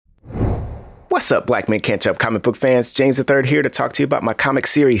What's up, Black Men Can't Jump comic book fans? James III here to talk to you about my comic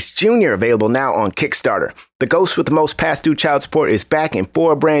series, Junior, available now on Kickstarter. The ghost with the most past due child support is back in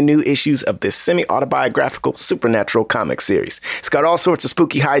 4 brand new issues of this semi-autobiographical supernatural comic series. It's got all sorts of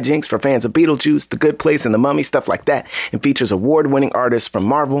spooky hijinks for fans of Beetlejuice, The Good Place, and The Mummy, stuff like that, and features award-winning artists from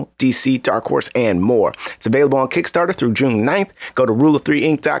Marvel, DC, Dark Horse, and more. It's available on Kickstarter through June 9th. Go to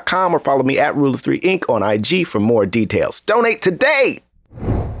rule3inc.com or follow me at rule3inc on IG for more details. Donate today!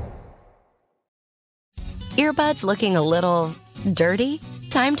 Earbuds looking a little dirty?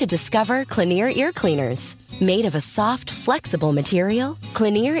 Time to discover Clinier ear cleaners. Made of a soft, flexible material,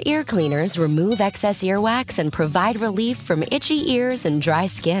 Clinier ear cleaners remove excess earwax and provide relief from itchy ears and dry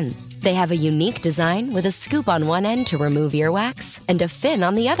skin. They have a unique design with a scoop on one end to remove earwax and a fin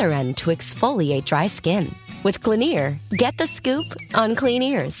on the other end to exfoliate dry skin. With Clinier, get the scoop on clean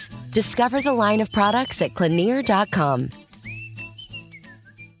ears. Discover the line of products at Clinier.com.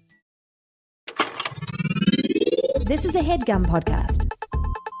 This is a HeadGum podcast.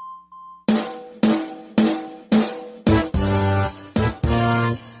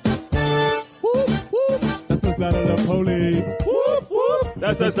 Whoop, whoop. That's the sound of the police. Whoop, whoop.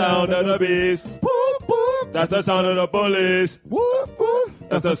 That's the sound of the beast. Whoop, whoop. That's the sound of the police. Whoop, whoop.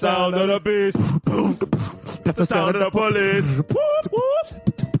 That's the sound of the beast. That's the sound of the police. Whoop,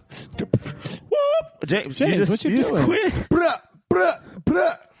 whoop. Whoop. James, what you doing? Quit. Bruh, bruh,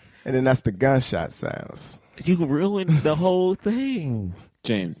 bruh. And then that's the gunshot sounds. You ruined the whole thing.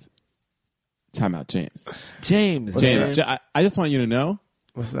 James. Time out, James. James. I just want you to know,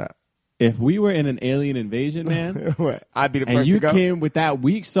 What's that? if we were in an alien invasion, man, What? I'd be the and first you to go. came with that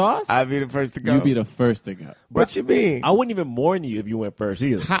weak sauce, I'd be the first to go. you'd be the first to go. What you mean? I wouldn't even warn you if you went first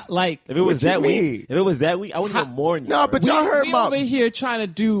either. Like, If it was What that you week, mean? if it was that week, I wouldn't even warn you. No, but y'all heard we about over here trying to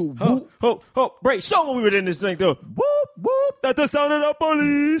do Break. Show when we were in this thing, though. Whoop, whoop. That's the sound of the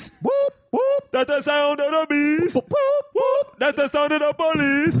police. Whoop, whoop. That's the sound of the beast. Whoop, whoop. That's the sound of the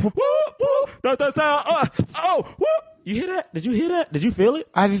police. Whoop, whoop. That's the sound. Whoop. You hear that? Did you hear that? Did you feel it?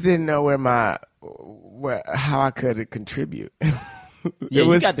 I just didn't know how I could contribute. Yeah,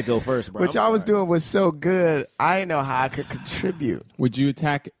 you got to go first, bro. What y'all was doing was so good. I didn't know how I could contribute. Would you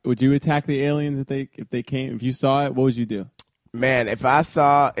attack the aliens if they came? If you saw it, what would you do? Man, if I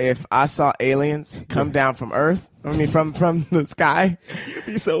saw aliens come down from Earth, from the sky, You'd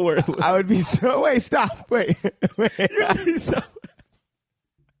be so worthless. I would be so. Wait, stop. Wait. You'd be so.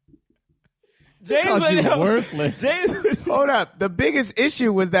 James Called you went- worthless. James. Hold up. The biggest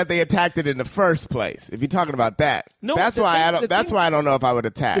issue was that they attacked it in the first place. If you're talking about that, No, that's the why thing- I don't. the That's thing- why I don't know if I would The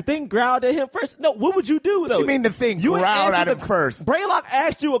attack. thing growled at him first. No, what would you do, though? What you mean the thing You ain't growled at answered him first? Braylock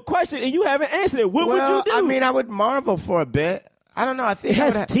asked you a question and you haven't answered it. What would you do? I mean, I would marvel for a bit. I don't know. I think it I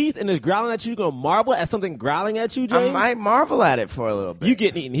has would teeth and it's growling at you. You gonna marvel at something growling at you, James? I might marvel at it for a little bit. You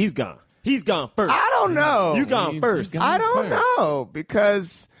getting eaten. He's gone. He's gone first. I don't know. You gone James, first. you gone I don't first. know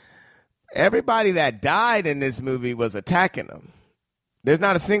because everybody that died in this movie was attacking them. There's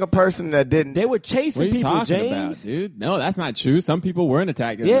not a single person that didn't. They were What chasing are you people, talking James. about, dude? No, that's not true. Some people weren't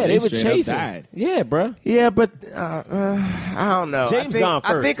attacking. Yeah, them. they were straight up chasing. died. Yeah, bro. Yeah, but I don't know. James I think, gone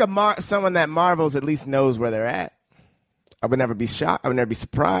I first. think someone that marvels at least knows where they're at. I would never be shocked. I would never be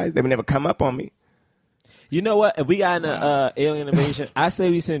surprised. They would never come up on me. You know what? If we got in an alien invasion, I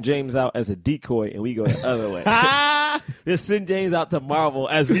say we send James out as a decoy and we go the other way. Just send James out to Marvel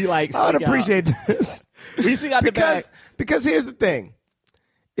as we like. I would sneak out. appreciate this. We still got the bag. Because here's the thing.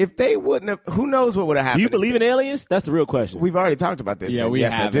 If they wouldn't have, who knows what would have happened? Do you believe in aliens? That's the real question. We've already talked about this. Yeah, and we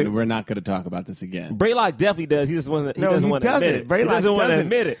yes, I have, do. and we're not going to talk about this again. Braylock definitely does. He just wasn't. He No, doesn't he want to admit doesn't. it. Braylock He doesn't want to doesn't.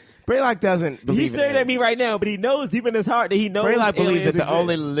 admit it. Braylock doesn't believe He's staring in at me aliens. right now, but he knows deep in his heart that he knows. Braylock believes that aliens the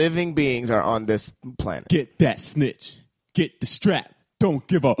only exist. living beings are on this planet. Get that snitch. Get the strap. Don't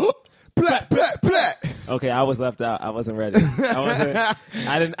give up. Blah, blah, blah. Okay, I was left out. I wasn't ready. I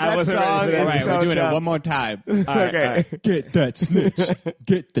wasn't. I wasn't song ready for is All that. right, so we're doing dumb. it one more time. All right, Okay. all right. Get that snitch.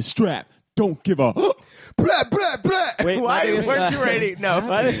 Get the strap. Don't give up. Blah, blah, blah. Wait, my Why thing is- weren't you ready? No.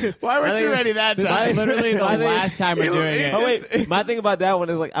 My thing is- Why my weren't thing you is- ready that This time? is literally the I think- last time we're doing it. Oh wait, my thing about that one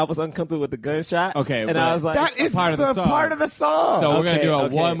is like I was uncomfortable with the gunshot. Okay, and but I was like, That is part of the song. part of the song. So we're going to do it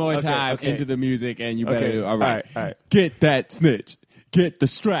okay, one more okay, time okay. into the music, and you better Okay, do it. All right. all right. Get that snitch. Get the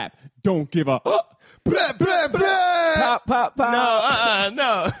strap. Don't give up. blah, blah, blah. pop, pop, pop.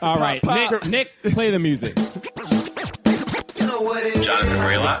 No. All right. Nick, play the music. Jonathan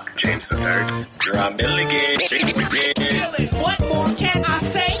Braylock, James III, Drum Milligan. What more can I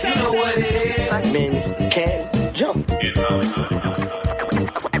say? You know what it is. Black men can't jump.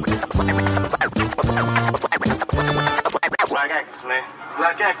 Black actors, man.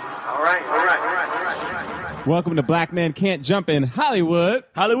 Black actors. All right. Welcome to Black Man Can't Jump in Hollywood.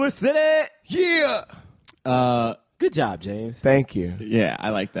 Hollywood City. Yeah. Good job, James. Thank you. Yeah,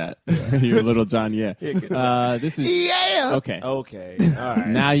 I like that. You're Little John, yeah. This is... Yeah. Okay. Okay. All right.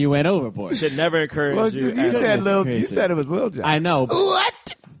 Now you went overboard. Should never encourage Well, you. you said Lil. gracious. You said it was Lil Jon. I know. But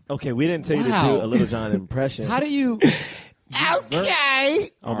What? Okay, we didn't tell you to Wow. do a Little John impression. how do you... Okay.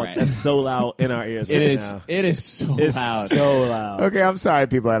 Oh my, right. that's so loud in our ears. It right is. now. It is so It's loud. so loud. Okay, I'm sorry,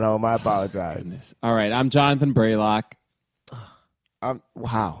 people at home. I apologize. All right, I'm Jonathan Braylock.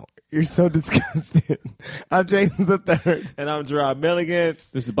 Wow, you're so disgusted. I'm James III. And I'm Gerard Milligan.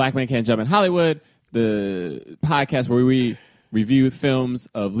 This is Black Man Can't Jump in Hollywood, the podcast where we review films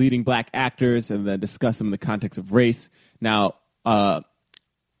of leading black actors and then discuss them in the context of race. Now,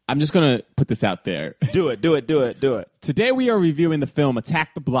 I'm just going to put this out there. Do it. Today we are reviewing the film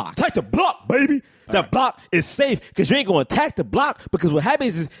Attack the Block. Attack the block, baby. The block is safe because you ain't going to attack the block because what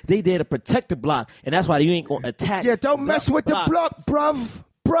happens is they there to protect the block, and that's why you ain't going to attack. Yeah, don't mess with the block, bruv.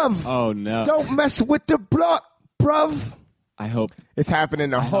 Oh, no. Don't mess with the block, bruv. I hope. It's happening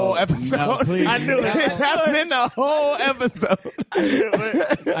the whole episode. No, please. I knew it. It's happening the whole episode.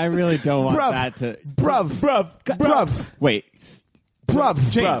 I really don't want Bruv. that to... Bruv. Wait.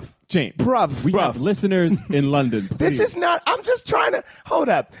 Bruv. James. Bruv. We have listeners in London. This Please. is not, I'm just trying to, hold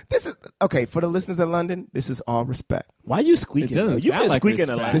up. This is, okay, for the listeners in London, this is all respect. Why are you squeaking? It doesn't though? You've sound been like squeaking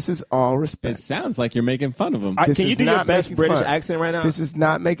respect. a lot. This is all It respect. sounds like you're making fun of him. This Can you is do your not best making British fun. accent right now? This is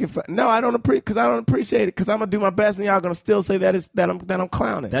not making fun. No, I don't appreciate it because I'm gonna do my best, and y'all gonna still say that I'm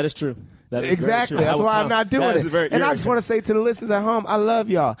clowning. That is true. That is Exactly. very true. That's why I'm not doing That it. is very- And I you're- just want to say to the listeners at home, I love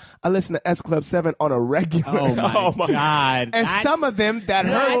y'all. I listen to S Club 7 on a regular. Oh, my God. And That's- some of them that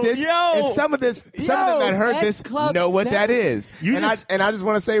heard this, and some of them that heard S this Club know what 7. that is. And I just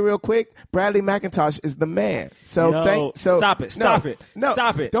want to say real quick, Bradley McIntosh is the man. So Stop it. Stop it. No,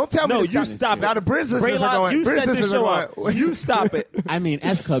 Stop it. Don't tell me No, to you stop. stop it. Now the British listeners are Braylock, going. you British set this listeners show are up. going. You stop it. I mean,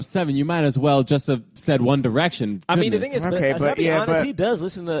 S Club 7, you might as well just have said One Direction. I mean, the Goodness. thing is, Okay, but, but I'll be yeah, honest, but- he does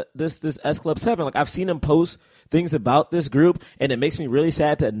listen to this S Club 7. Like, I've seen him post things about this group, and it makes me really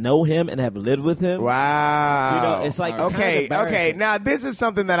sad to know him and have lived with him. Wow. You know, it's like it's okay. kind of embarrassing. Now this is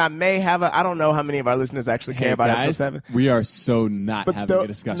something that I may have. I don't know how many of our listeners actually care Hey, about S Club guys, 7. we are so not But having the- a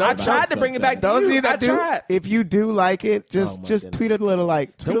discussion no, I about tried S to Club bring it 7. back. Those of you I that do, tried. if you do like it, just my just goodness. tweet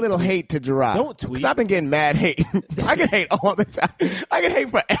a little hate to Gerard. Don't tweet. Because I've been getting mad hate. I get hate all the time. I get hate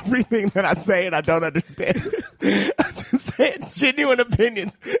for everything that I say and I don't understand. I just say genuine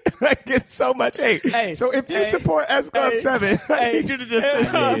opinions. I get so much hate. Hey, so if you hey, support S Club hey, 7, I hey, need you to just hey, say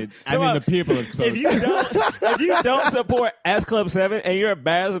I mean, Come on. the people have spoken. If you don't support S Club 7 and you're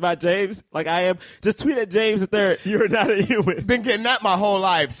embarrassed about James, like I am, just tweet at James III. You're not a human. been getting that my whole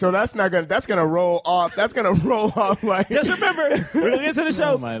life, so that's gonna roll off. That's gonna roll off like. Just remember, we're going to get to the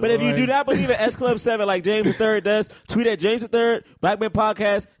show. Oh, my But if you Lord. do not believe in S Club 7 like James III does, tweet at James III, Black Man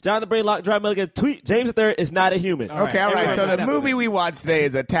Podcast, Jonathan Braylock, Dry Milligan. Tweet James III is not a human. Okay, all right. So the movie we watched today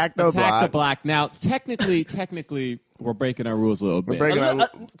is Attack the Attack Block. the Block. Now, technically, we're breaking our rules a little bit. breaking our-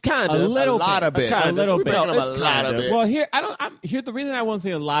 Kind A of. little a lot of bit. A little bit. It's a lot of it. Well, here the reason I won't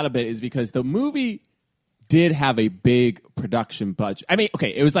say a lot of it is because the movie did have a big production budget. I mean, okay,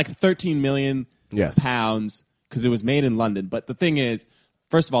 it was like 13 million Yes. pounds because it was made in London. But the thing is,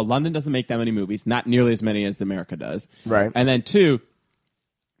 first of all, London doesn't make that many movies, not nearly as many as America does. Right. And then two,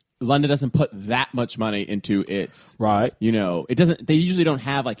 London doesn't put that much money into its Right. You know, it doesn't. They usually don't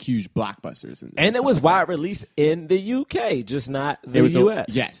have like huge blockbusters. And it was wide release in the UK, just not the it was US.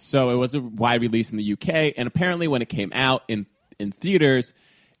 Yes, so it was a wide release in the UK, and apparently when it came out in theaters,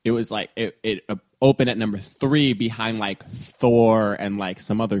 it was like it opened at number 3 behind like Thor and like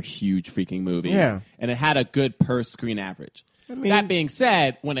some other huge freaking movie. Yeah. And it had a good per screen average. That being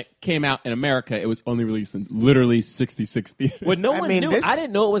said, when it came out in America, it was only released in literally 66 theaters. Well, no one knew. I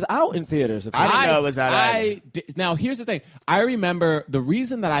didn't know it was out in theaters. I didn't know it was out either. Now, here's the thing. I remember the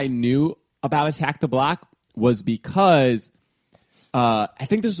reason that I knew about Attack the Block was because I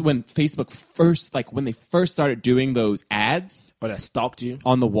think this is when Facebook first, like when they first started doing those ads Or that stalked you.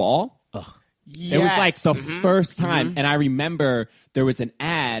 on the wall. Yes. It was like the first time, and I remember there was an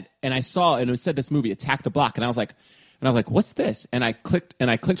ad, and I saw, and it said this movie, Attack the Block, and I was like, what's this? And I clicked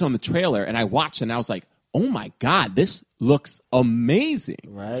on the trailer, and I watched, and I was like, oh my God, this looks amazing.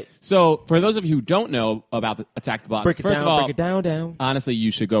 Right. So for those of you who don't know about the Attack the Block, Break it first down, of all, break it down. honestly,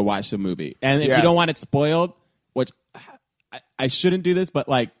 you should go watch the movie. And if Yes. you don't want it spoiled, which I shouldn't do this, but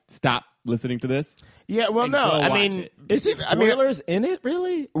like stop listening to this. Yeah, well, And no. go I watch mean, it. Is there spoilers in it,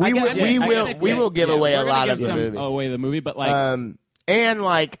 really? we I guess- will yeah, I we guess- will yeah. give away We're a gonna lot give of the some movie. away the movie, but like And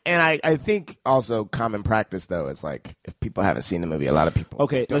I think also common practice though is like if people haven't seen the movie, a lot of people.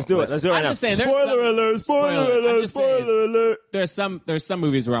 Okay, let's do it. Let's do it right I'm now. just saying, Spoiler alert! Spoiler I'm alert! just saying, Spoiler alert! There's some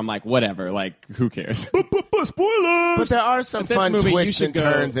movies where I'm like, whatever, like who cares? Spoilers! But there are some But this fun movie, you twists should and go-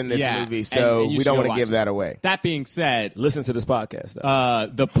 turns in this yeah, movie, so and you we should don't go want to watch give it. that away. That being said, Listen to this podcast. Though.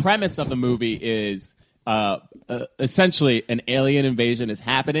 the premise of the movie is essentially an alien invasion is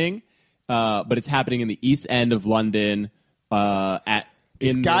happening, but it's happening in the East End of London.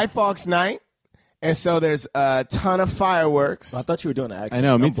 It's Guy Fawkes night, and so there's a ton of fireworks. I thought you were doing the accent. I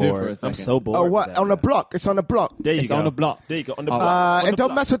know, me I'm too, bored. for a second. I'm so bored. Oh, with what? that, On the man. block. It's on the block. There you It's go. on the block. There you go. On the block. On And the don't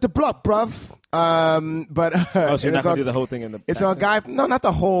block. mess with the block, bruv. But Oh, so you're and not it's gonna on- do the whole thing in the. It's on accent? Guy. No, not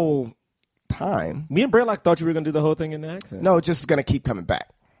the whole time. Me and Braylock thought you were gonna do the whole thing in the accent. No, it's just gonna keep coming back.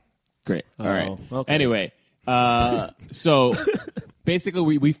 Great. All right. okay. Anyway, so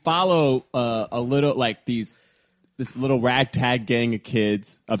basically, we follow a little like this little ragtag gang of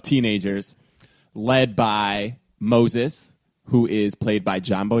kids, of teenagers, led by Moses, who is played by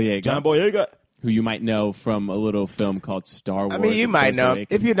John Boyega. John Boyega. Who you might know from a little film called Star Wars. I mean, you The might Force know.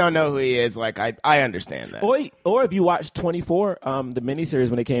 Awakens. If you don't know who he is, like I understand that. Or if you watched 24, the miniseries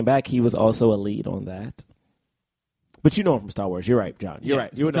when it came back, he was also a lead on that. But you know him from Star Wars. You're right, John. You're right.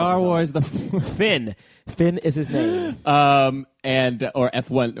 You would know him Star from Wars, the Finn. Finn is his name. and or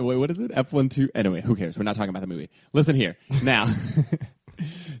F1. Wait, what is it? F1-2. Anyway, who cares? We're not talking about the movie. Listen here now.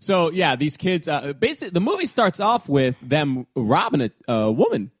 So yeah, these kids. Basically, the movie starts off with them robbing a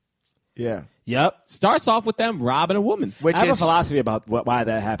woman. Yeah. Yep. Starts off with them robbing a woman. Which I have is a philosophy about why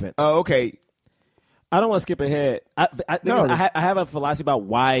that happened. Oh, okay. I don't want to skip ahead. I have a philosophy about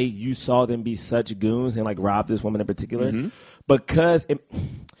why you saw them be such goons and like rob this woman in particular. Because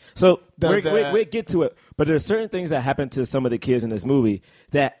we'll get to it. But there's certain things that happen to some of the kids in this movie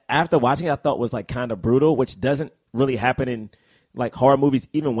that after watching I thought was like kind of brutal, which doesn't really happen in like horror movies,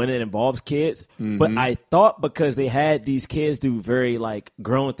 even when it involves kids. But I thought because they had these kids do very like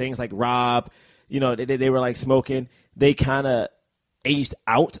grown things like rob, they were like smoking, they kind of aged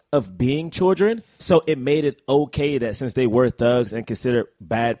out of being children. So it made it okay that since they were thugs and considered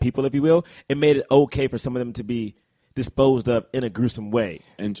bad people, if you will, it made it okay for some of them to be disposed of in a gruesome way.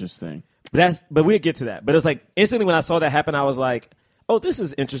 Interesting. But we'll get to that. But it's like instantly when I saw that happen, I was like, oh, this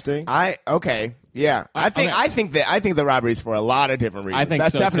is interesting. Yeah. I think the robbery's for a lot of different reasons. I think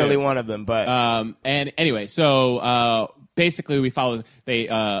that's so, definitely too. one of them. But And anyway, so basically we follow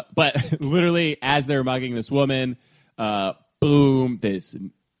but literally as they're mugging this woman, boom, this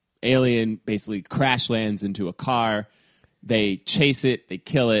alien basically crash lands into a car. They chase it, they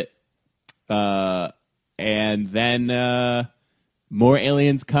kill it, and then more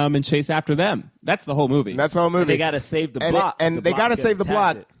aliens come and chase after them. That's the whole movie. that's the whole movie. And they got to save the And block. and they got to save the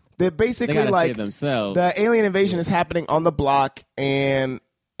block. They're basically They gotta like save themselves. the alien invasion is happening on the block, and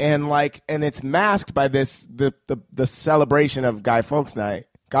it's masked by the celebration of Guy Fawkes night.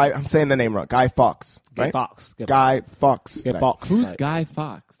 I'm saying the name wrong. Guy Fawkes. Right? Guy Fawkes. night. Who's Guy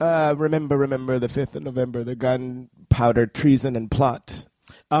Fawkes? Remember the 5th of November, the gunpowder treason and plot.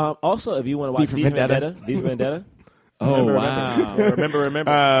 Also, if you want to watch V for Vendetta. V for Vendetta. Oh, wow.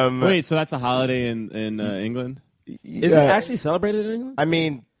 Remember. Wait, so that's a holiday in England? Is it actually celebrated in England? I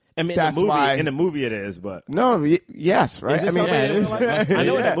mean, that's the movie, why in the movie it is, but no, yes, right. is it I mean, celebrated in yeah, England? I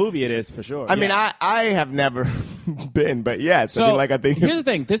know in the movie it is for sure. I mean, I have never been, but yes. So I think here's the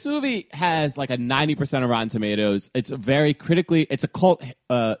thing: this movie has like a 90% of Rotten Tomatoes. It's it's a cult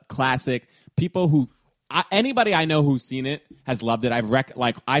classic. People who anybody I know who's seen it has loved it.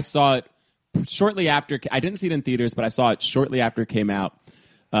 I saw it shortly after. I didn't see it in theaters, but I saw it shortly after it came out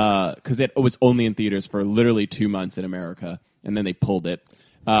because it was only in theaters for literally 2 months in America, and then they pulled it.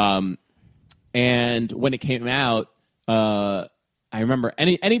 And when it came out, I remember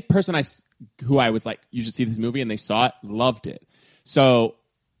any person who I was like, you should see this movie, and they saw it, loved it. So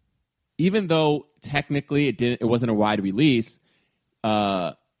even though technically it wasn't a wide release,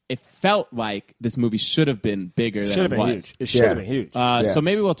 it felt like this movie should have been bigger than it was. Huge. It should have been huge. So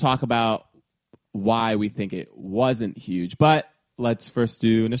maybe we'll talk about why we think it wasn't huge. But let's first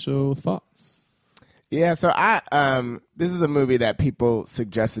do initial thoughts. Yeah, so this is a movie that people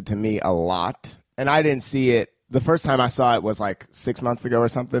suggested to me a lot, and I didn't see it. The first time I saw it was like 6 months ago or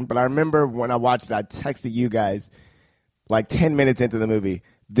something, but I remember when I watched it, I texted you guys like 10 minutes into the movie,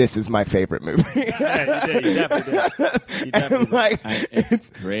 this is my favorite movie. Yeah, you did. You definitely did. Like, It's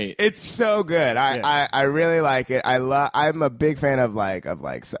great. It's so good. I really like it. I'm a big fan of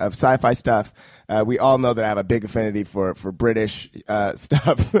sci-fi stuff. We all know that I have a big affinity for British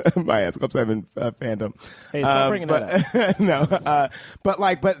stuff. My ass Club 7 fandom. Hey, stop bringing that up. No,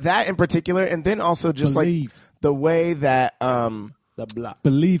 but that in particular, and then also just like the way that the The block.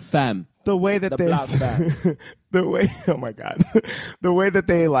 Believe, fam. The way that The they block back. the way oh my god the way that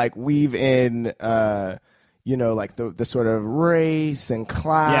they like weave in like the sort of race and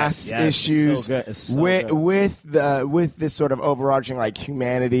class Yes, issues it's so good. It's so with good. with this sort of overarching like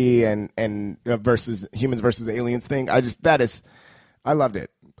humanity and versus humans versus aliens thing. I loved it.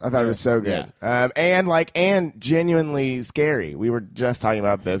 I thought it was so good. And genuinely scary. We were just talking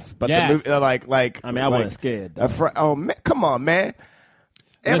about this, but Yes. the movie I wasn't scared. Though. Come on, man.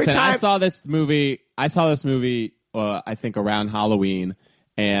 Listen, I saw this movie. I think around Halloween,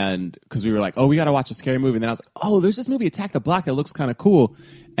 and because we were like, "Oh, we got to watch a scary movie." And then I was like, "Oh, there's this movie, Attack the Block, that looks kind of cool."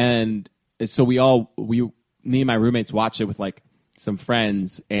 And so me and my roommates watched it with like some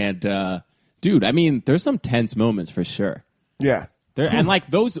friends. And dude, I mean, there's some tense moments for sure. Yeah. And like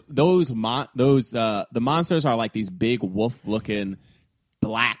the monsters are like these big wolf looking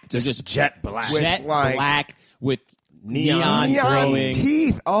black. They're just jet black. Black with neon glowing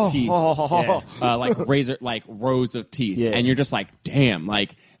teeth. teeth. Oh, Yeah. Like rows of teeth. Yeah. And you're just like, damn,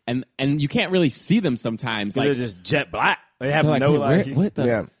 like, and you can't really see them sometimes. Like, They're just jet black. They have they're like, no "Wait, like. what the?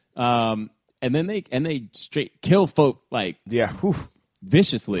 yeah. And then they straight kill folk like Yeah. Whew.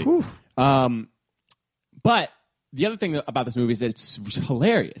 viciously. But the other thing about this movie is that it's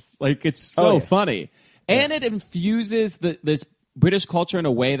hilarious. Like, it's so funny. And it infuses this British culture in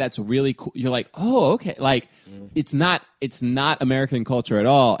a way that's really cool. You're like, oh, okay. Like, it's not American culture at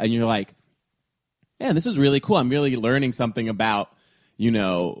all. And you're like, man, this is really cool. I'm really learning something about,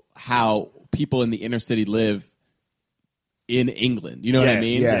 how people in the inner city live in England. You know what I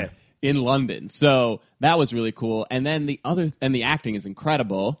mean? Yeah. In London. So that was really cool. And then the acting is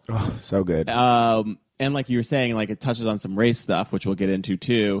incredible. Oh, so good. And like you were saying, like it touches on some race stuff, which we'll get into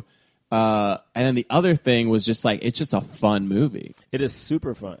too. And then the other thing was just like, it's just a fun movie. It is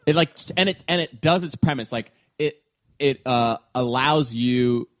super fun. It does its premise. Like it allows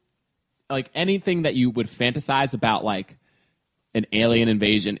you, like anything that you would fantasize about, like an alien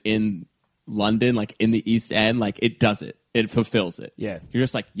invasion in London, like in the East End, like it does it. It fulfills it. Yeah. You're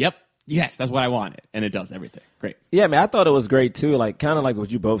just like, yep, yes, that's what I wanted. And it does everything. Great. Yeah, man, I thought it was great too. Like, kind of like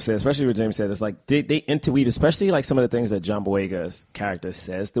what you both said, especially what James said. It's like they interweave, especially like some of the things that John Boyega's character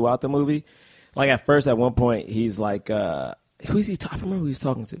says throughout the movie. Like at first, at one point, he's like, who is he talking? I don't remember who he's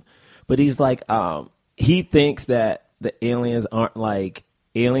talking to, but he's like, he thinks that the aliens aren't like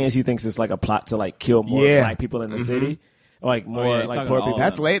aliens. He thinks it's like a plot to like kill more black people in the city. Like more like poor people.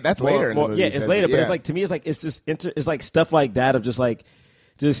 That's late. That's More- later. In the more- movie, yeah, he it's says later. it. But Yeah. it's like to me, it's like it's just it's like stuff like that of just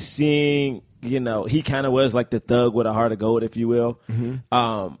seeing. He kind of was like the thug with a heart of gold, if you will,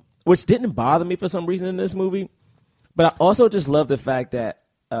 which didn't bother me for some reason in this movie. But I also just love the fact that,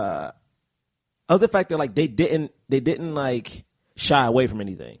 like they didn't like shy away from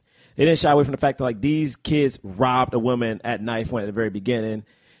anything. They didn't shy away from the fact that like these kids robbed a woman at knife point at the very beginning.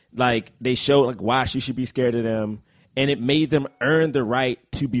 Like they showed like why she should be scared of them, and it made them earn the right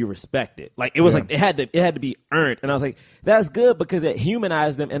to be respected. Like it was like it had to be earned, and I was like, that's good because it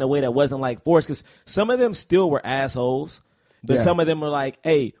humanized them in a way that wasn't like forced. Because some of them still were assholes, but some of them were like,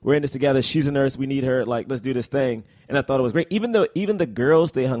 hey, we're in this together. She's a nurse, we need her. Like let's do this thing, and I thought it was great. Even the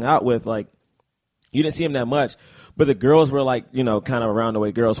girls they hung out with, like you didn't see them that much, but the girls were like kind of around the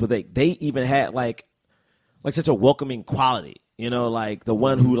way girls, but they even had like such a welcoming quality. Like the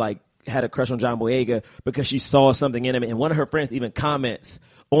one who like had a crush on John Boyega because she saw something in him, and one of her friends even comments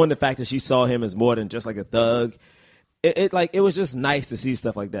on the fact that she saw him as more than just like a thug. It was just nice to see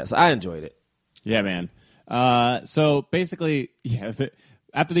stuff like that. So I enjoyed it. Yeah, man. So basically,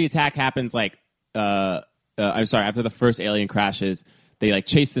 after the attack happens, like, after the first alien crashes, they like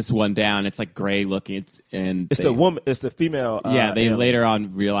chase this one down. It's like gray looking. It's the woman. It's the female. They alien. later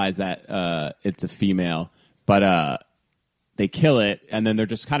on realize that it's a female, but they kill it, and then they're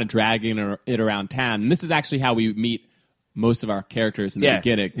just kind of dragging it around town. And this is actually how we meet most of our characters in the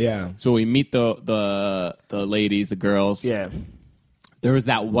beginning. Yeah. So we meet the ladies, the girls. Yeah. There was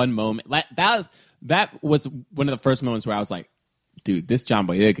that one moment. That was one of the first moments where I was like, dude, this John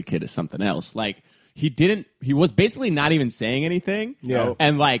Boyega kid is something else. Like he was basically not even saying anything. Yeah.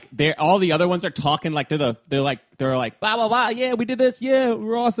 And like all the other ones are talking like they're like blah blah blah, yeah, we did this, yeah,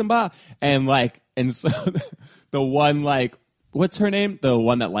 we're awesome, blah. And so the one like what's her name? The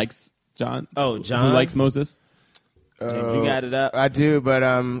one that likes John? Oh, John. Who likes Moses? James, you got it up. I do, but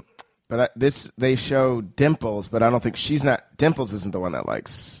they show Dimples, but I don't think Dimples isn't the one that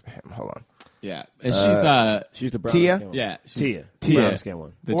likes him. Hold on. Yeah. And She's the brown Tia? skin one. yeah, Tia. Tia. Brown skin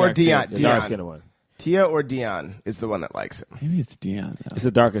one. the Or dark Dion. skin- The dark skin one. Tia or Dion is the one that likes him. Maybe it's Dion. Though. It's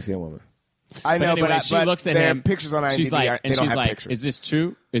a darker skin woman. I know, Anyway, but she but looks at their him. pictures on IMDb. She's like, they and don't she's have like, pictures. "Is this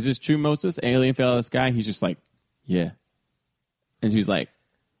true? Is this true, Moses? Alien fell out of the sky?" He's just like, "Yeah." And she's like,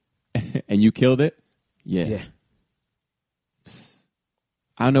 and you killed it? Yeah.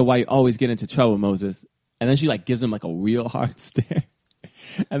 I don't know why you always get into trouble, Moses. And then she like gives him like a real hard stare.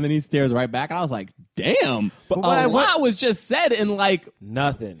 And then he stares right back. And I was like, damn. But a lot was just said in like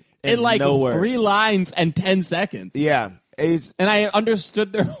nothing. In like no 3 lines and 10 seconds. Yeah. And I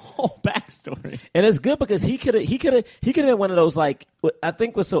understood their whole backstory. And it's good because he could have been one of those, like, what I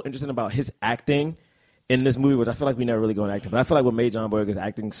think was so interesting about his acting in this movie, which I feel like we never really go into acting, but I feel like what made John Boyega's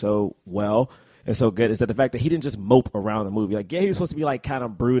acting so well and so good is that the fact that he didn't just mope around the movie. Like, yeah, he was supposed to be like kind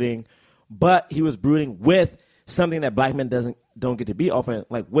of brooding, but he was brooding with something that black men don't get to be often,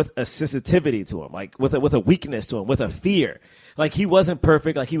 like with a sensitivity to him, like with a weakness to him, with a fear. Like, he wasn't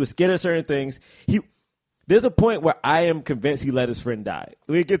perfect. Like, he was scared of certain things. There's a point where I am convinced he let his friend die.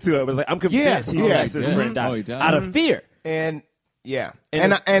 We get to it, but it's like, I'm convinced he let his friend die out of fear. And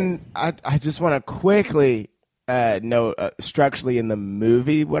I just want to quickly note structurally in the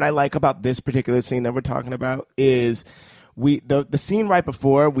movie, what I like about this particular scene that we're talking about is the scene right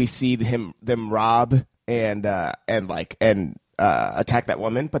before we see them rob and attack that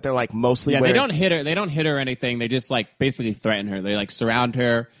woman, but they're like mostly they don't hit her. They don't hit her or anything. They just like basically threaten her. They like surround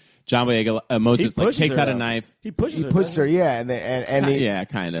her. John Boyega, Moses like takes out a knife. He pushes her, yeah, and he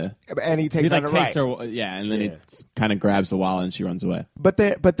kind of, and he takes out takes her, and then he kind of grabs the wallet and she runs away. But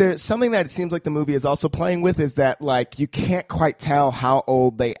there's something that it seems like the movie is also playing with is that like you can't quite tell how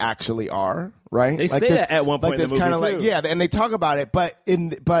old they actually are, right? They like say that at one point in the movie like and they talk about it, but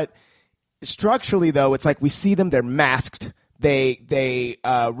structurally though, it's like we see them, they're masked. They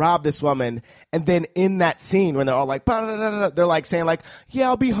rob this woman, and then in that scene when they're all like, they're like saying like, "Yeah,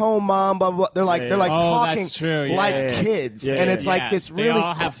 I'll be home, Mom." Blah blah. They're like talking that's true. like kids, and it's like this really. They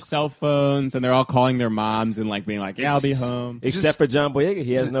all have cell phones, and they're all calling their moms and like being like, "Yeah, I'll be home." Except for John Boyega,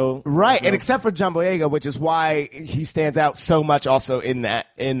 he has no and except for John Boyega, which is why he stands out so much also in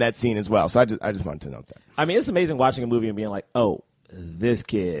that scene as well. So I just wanted to note that. I mean, it's amazing watching a movie and being like, "Oh, this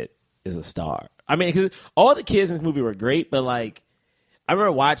kid is a star." I mean, because all the kids in this movie were great, but like, I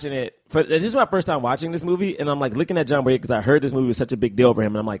remember watching it. This is my first time watching this movie, and I'm like looking at John Boyega because I heard this movie was such a big deal for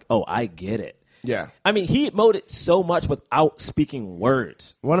him, and I'm like, oh, I get it. Yeah. I mean, he emoted so much without speaking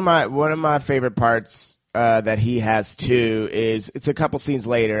words. One of my favorite parts that he has too is it's a couple scenes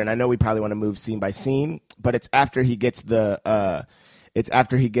later, and I know we probably want to move scene by scene, but it's after he gets the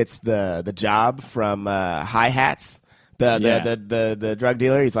job from Hi-Hats. The drug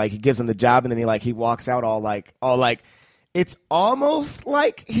dealer, he's like, he gives him the job, and then he walks out all like it's almost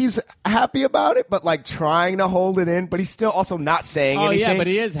like he's happy about it, but like trying to hold it in, but he's still also not saying anything. Oh yeah, but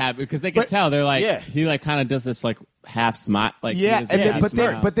he is happy because they can tell. They're like, he like kind of does this like half smile, like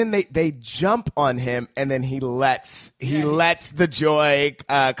but then they jump on him, and then he lets the joy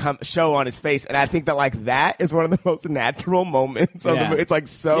show on his face, and I think that like that is one of the most natural moments of the movie. It's like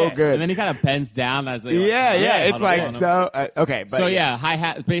so good, and then he kind of bends down as they it's like so okay. But so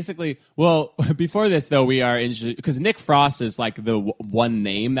hi-hat basically. Well, before this though, we are because Nick Frost is like the one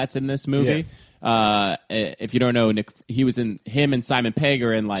name that's in this movie. If you don't know, Nick, he was in him and Simon Pegg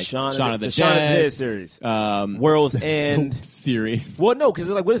are in like Shaun of the Dead series, World's End series. Well, no, because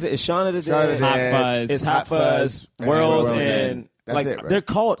like what is it? It's Shaun of the Dead, Hot Fuzz, it's Hot Fuzz, World's End. That's like it, right? They're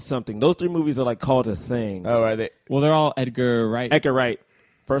called something. Those 3 movies are like called a thing. Oh, are they? Well, they're all Edgar Wright. Edgar Wright.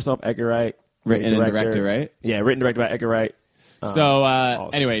 First off, Edgar Wright, written and directed, right? Yeah, written and directed by Edgar Wright. So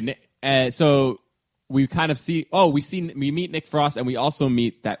awesome. Anyway, so. We kind of we meet Nick Frost, and we also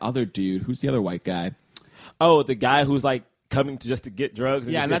meet that other dude. Who's the other white guy? Oh, the guy who's like coming just to get drugs.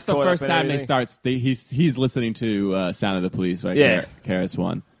 And and that's the first time they start. He's listening to Sound of the Police, right? Yeah,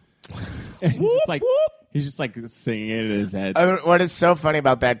 KRS-One. He's just like singing it in his head. I mean, what is so funny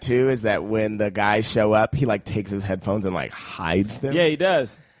about that too is that when the guys show up, he like takes his headphones and like hides them. Yeah, he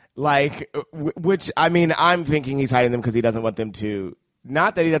does. Like, which I mean, I'm thinking he's hiding them because he doesn't want them to.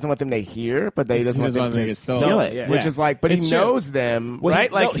 Not that he doesn't want them to hear, but that he doesn't want them to steal it. Yeah. Which is like, but he knows them,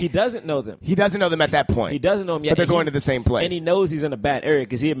 right? Like he doesn't know them. He doesn't know them at that point. He doesn't know them yet. But they're going to the same place. And he knows he's in a bad area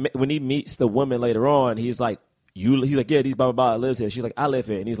because when he meets the woman later on, he's like, he's like, yeah, these blah, blah, blah lives here. She's like, I live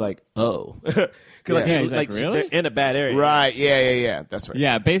here. And he's like, oh. Because he's like, really? They're in a bad area. Right. Yeah. That's right.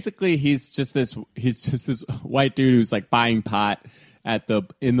 Yeah, basically he's just this white dude who's like buying pot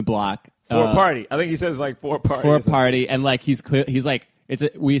in the block. For a party. I think he says like for a party. For a party. And like he's like,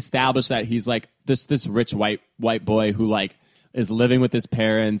 we established that he's like this rich white boy who like is living with his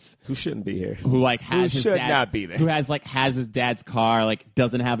parents, who shouldn't be here, who like has his dad's, not be there, who has his dad's car, like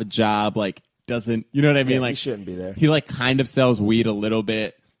doesn't have a job, like doesn't, you know what I mean? Yeah, like he shouldn't be there. He like kind of sells weed a little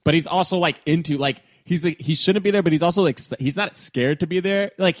bit, but he's also like into like he's like he shouldn't be there, but he's also like he's not scared to be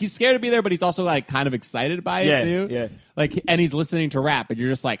there. Like he's scared to be there, but he's also like kind of excited by it too. Yeah. Like, and he's listening to rap, and you're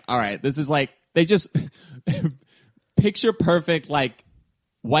just like, all right, this is like they just picture perfect like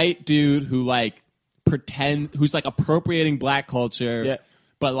white dude who like who's like appropriating black culture. Yeah.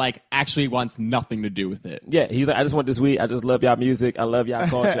 But like actually wants nothing to do with it. Yeah, he's like, I just want this weed. I just love y'all music. I love y'all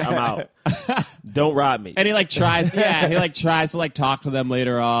culture. I'm out. Don't rob me. And he like tries, to like talk to them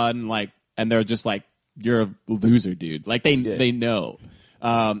later on, like, and they're just like, "You're a loser, dude." Like they know,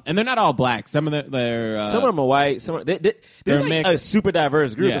 and they're not all black. Some of they're some of them are white. Some they're like mixed. a super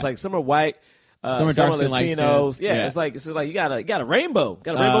diverse group. Yeah. It's like some are white. Some are some dark are skin, light skin. Latinos. Yeah, Yeah. it's like you got a rainbow.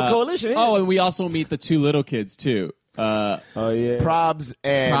 Got a rainbow coalition. Here. Oh, and we also meet the two little kids too. Oh yeah, Probs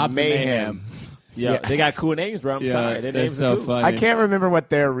and Mayhem. Yeah, they got cool names, bro. I'm sorry, their they're names so are cool. funny. I can't remember what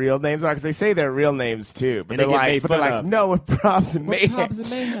their real names are because they say their real names too, but And they they're get made like, fun of. no, we're Probs and Mayhem. Probs and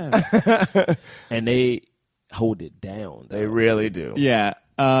Mayhem. And they hold it down. They really do. Yeah.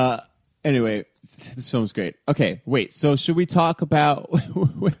 Anyway, this film's great. Okay, wait. So should we talk about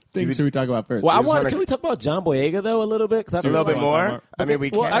what things should we talk about first? Well, can we talk about John Boyega though a little bit? 'Cause I A feel little like- bit more. I mean,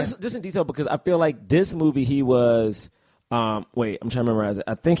 we can. just in detail because I feel like this movie he was. Wait, I'm trying to memorize it.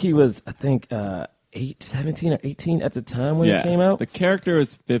 I think he was. 17 or 18 at the time when it came out. The character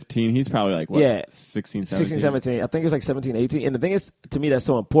is 15. He's probably like, what, Yeah. 16, 17? 16, 17. I think it was like 17, 18. And the thing is, to me, that's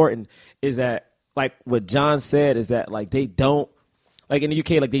so important is that, like, what John said is that, like, they don't, like, in the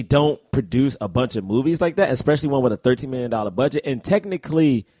UK, like, they don't produce a bunch of movies like that, especially one with a $13 million budget. And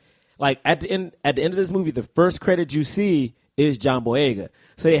technically, like, at the end of this movie, the first credit you see is John Boyega.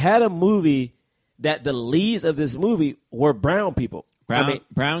 So they had a movie that the leads of this movie were brown people. Brown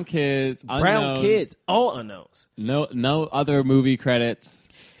kids, Brown unknowns. kids, all unknowns. No other movie credits.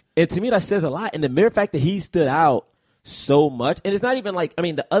 And to me, that says a lot. And the mere fact that he stood out so much, and it's not even like, I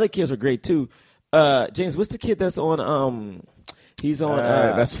mean, the other kids were great too. James, what's the kid that's on? He's on.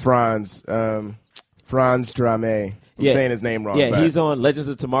 That's Franz. Franz Drame. I'm saying his name wrong. Yeah, but, he's on Legends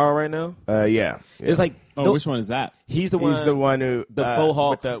of Tomorrow right now. Yeah. It's like, Which one is that? he's the one. He's the one who the faux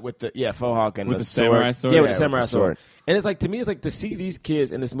hawk with the faux hawk and With the sword. samurai sword? Yeah, with Yeah, the samurai sword. And it's like, to me, it's like to see these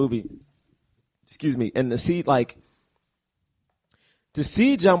kids in this movie. Excuse me, and to see John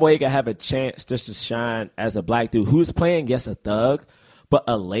Boyega have a chance just to shine as a black dude who's playing, yes, a thug, but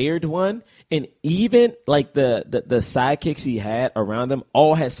a layered one, and even like the sidekicks he had around them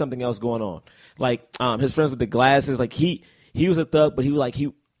all had something else going on. Like his friends with the glasses, like he was a thug, but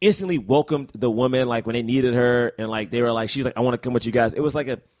he instantly welcomed the woman like when they needed her, and like they were like, she's like, I want to come with you guys. It was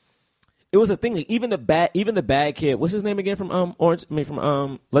a thing. Like, even the bad kid. What's his name again from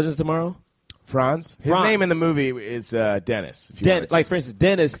Legends of Tomorrow? Franz. His Franz. name in the movie is Dennis. Like, for instance,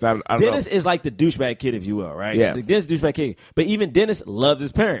 Dennis. I don't Dennis know. is like the douchebag kid, if you will, right? Yeah. Like, Dennis douchebag kid. But even Dennis loved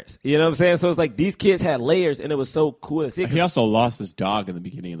his parents. You know what I'm saying? So it's like these kids had layers, and it was so cool to see. He also lost his dog in the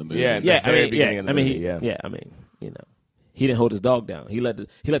beginning of the movie. Yeah. Yeah, the very beginning of the movie, I mean, you know, he didn't hold his dog down. He let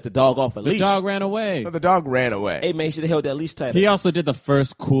the dog off a The leash. dog ran away. The dog ran away. Hey man, he should have held that leash tighter. He also did the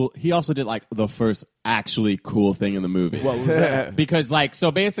first actually cool thing in the movie. What was that? Because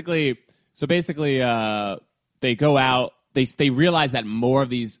so basically they go out, they realize that more of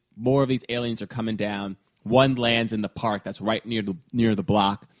these aliens are coming down. One lands in the park that's right near the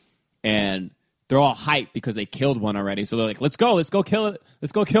block, and they're all hyped because they killed one already. So they're like, let's go kill it.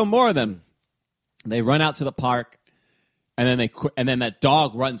 Let's go kill more of them. They run out to the park, and then that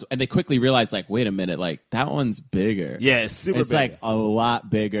dog runs, and they quickly realize, like, wait a minute, like, that one's bigger. Yeah, it's super It's big. like a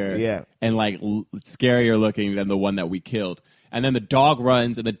lot bigger. Yeah. And like scarier looking than the one that we killed. And then the dog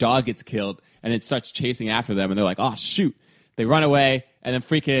runs, and the dog gets killed, and it starts chasing after them, and they're like, oh shoot. They run away, and then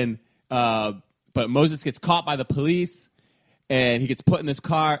freaking but Moses gets caught by the police, and he gets put in this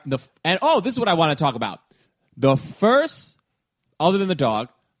car. This is what I want to talk about. The first, other than the dog,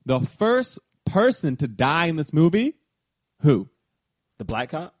 the first person to die in this movie, who? The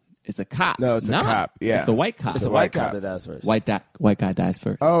black cop? It's a cop. No, it's a cop, yeah. It's the white cop. It's the white cop that dies first. White guy dies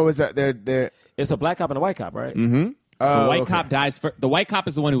first. Oh, is that they're It's a black cop and a white cop, right? The white okay. cop dies first. The white cop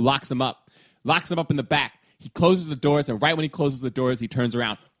is the one who locks him up in the back. He closes the doors, and right when he closes the doors, he turns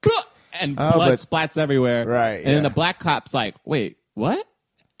around, and blood splats everywhere. Right, And then yeah. the black cop's like, wait, what?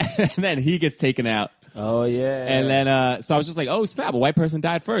 And then he gets taken out. Oh yeah. And then, so I was just like, oh snap, a white person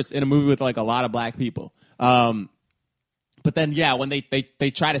died first in a movie with like a lot of black people. But then, yeah, when they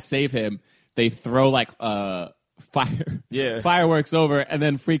try to save him, they throw like fireworks over, and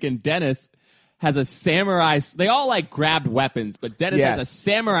then freaking Dennis has a samurai. They all like grabbed weapons, but Dennis has a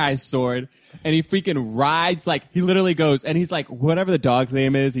samurai sword, and he freaking rides, like, he literally goes, and he's like, whatever the dog's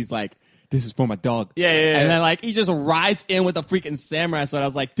name is, he's like, this is for my dog. Yeah. And then like he just rides in with a freaking samurai sword. I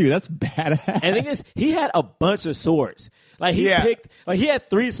was like, dude, that's badass. And the thing is, he had a bunch of swords. Like he picked, like he had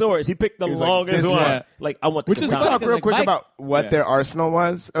 3 swords. He picked the longest this one. one. Like I want the Which is Let's katana. talk real like quick Mike- about what their arsenal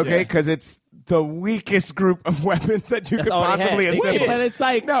was, okay? Yeah. Because it's the weakest group of weapons that you That's could all they had. possibly They assemble. did. But it's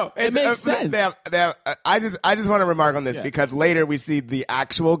like, No, it makes sense. I just want to remark on this because later we see the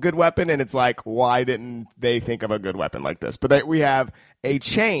actual good weapon, and it's like, why didn't they think of a good weapon like this? But we have a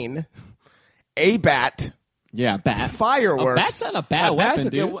chain, a bat, Yeah, bat. fireworks. That's not a bad A bat's weapon, a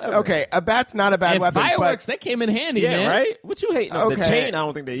good dude. weapon. Okay, a bat's not a bad And weapon. fireworks, but they came in handy, Yeah, man. right? What you hating on? The Okay. chain, I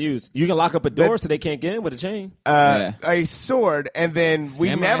don't think they use. You can lock up a door so they can't get in with a chain. a sword, and then we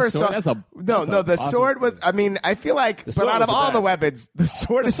Samurai never sword? saw. That's a- no, that's the awesome. sword was. I mean, I feel like, but sword out was of the all the best. weapons, the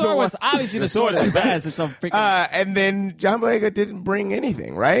sword The is sword the was one. obviously the sword is the best. It's a freaking. And then John Boyega didn't bring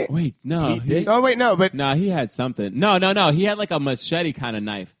anything, right? Wait, no. He, Oh wait, no, but no, he had something. No. He had like a machete kind of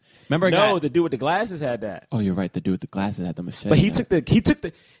knife. Remember? a No, guy- the dude with the glasses had that. Oh, you're right. The dude with the glasses had the machete. But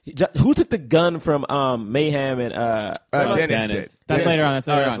who took the gun from Mayhem and Dennis did. That's Dennis later did. on. That's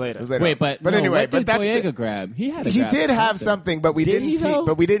Oh, later that's on. later. That's later Wait, on. but But no, anyway, what but did that's Boyega the- grab? He had. he did have something, but we Did didn't he, see. though?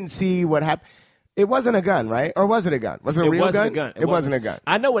 But we didn't see what happened. It wasn't a gun, right? Or was it a gun? Was it a real wasn't gun? a gun. It wasn't a gun.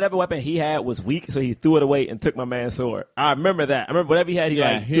 I know whatever weapon he had was weak, so he threw it away and took my man's sword. I remember that. I remember whatever he had,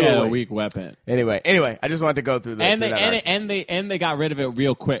 Yeah, like he threw had away. a weak weapon, Anyway, I just wanted to go through the and through they that arsenal. and they got rid of it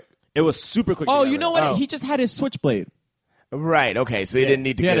real quick. It was super quick. Oh, to you get know rid what? of. He just had his switchblade. Right. Okay. So he didn't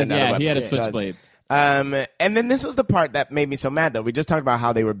need to He get had his, another weapon. he had a Because- switchblade. And then this was the part that made me so mad, though. We just talked about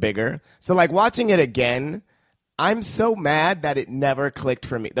how they were bigger. So, like, watching it again, I'm so mad that it never clicked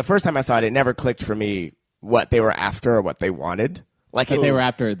for me. The first time I saw it, it never clicked for me what they were after or what they wanted. Like, That they were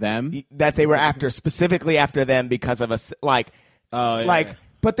after them. that they were after, specifically after them because of us. Like,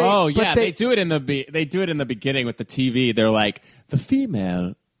 but they. Oh but yeah, they do it in the beginning with the TV. They're like the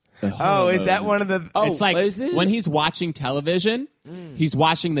female. Oh, is that one of the? It's like is it? when he's watching television, he's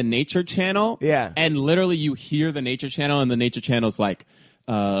watching the Nature Channel. Yeah. And literally you hear the Nature Channel, and the Nature Channel's like,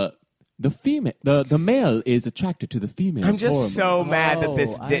 the female, the male is attracted to the female. I'm just so mad that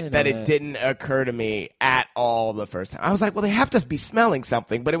I didn't know it that. didn't occur to me at all the first time. I was like, well, they have to be smelling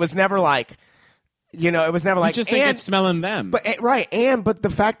something, but it was never like, it was never You like. just think it's smelling them. But right, but the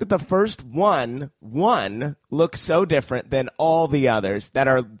fact that the first one looks so different than all the others that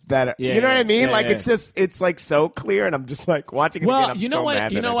are you know what I mean? yeah, like yeah. it's like so clear, and I'm just like watching it again. well, I'm you know so what?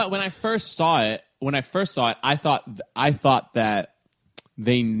 mad You that know I- what? When I first saw it, I thought that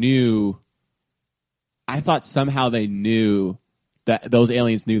they knew. I thought somehow they knew that those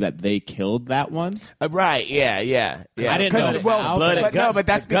aliens knew that they killed that one. Right? Yeah. I didn't 'Cause- know Well, how, blood and but no, guts- but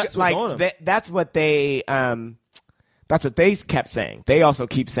that's the guts because, was like on 'em. that's what they. That's what they kept saying. They also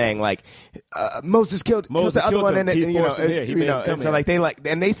keep saying like Moses killed the other killed one, him. and He forced him here. He made him come so here. like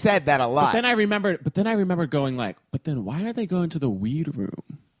and they said that a lot. But then I remember going like, but then why are they going to the weed room?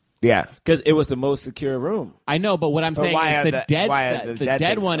 Yeah. Because it was the most secure room. I know, but what I'm saying why is are the the- dead why are the the dead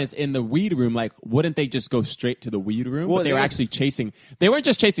dead things one gone? is in the weed room. Like, wouldn't they just go straight to the weed room? Well, But they were there's- actually chasing. They weren't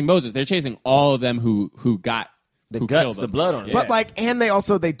just chasing Moses. They're chasing all of them who got The who guts, killed the them. blood on it. But like, and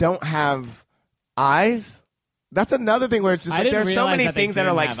they don't have eyes. That's another thing where it's just I like didn't there's so realize many that they things that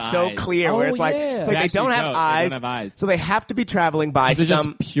are didn't like have so eyes. clear where Oh, it's like, yeah. it's They like they don't actually have don't. They eyes, don't have eyes. so they have to be traveling by They're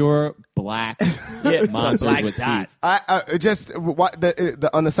some. just pure black monsters black with dot. teeth. I just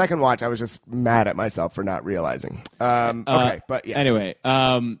on the second watch, I was just mad at myself for not realizing. Okay, but yes. Anyway,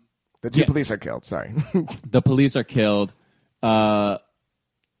 the two police are killed. Sorry. the police are killed,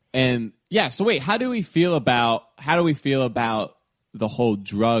 and yeah. So wait, how do we feel about the whole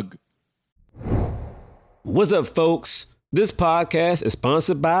drug? What's up, folks? This podcast is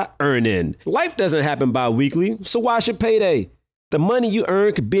sponsored by Earnin. Life doesn't happen bi-weekly, so why should payday? The money you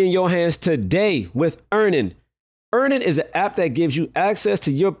earn could be in your hands today with Earnin. Earnin is an app that gives you access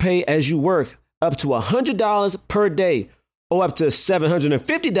to your pay as you work, up to $100 per day, or up to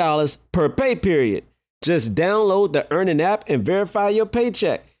 $750 per pay period. Just download the Earnin app and verify your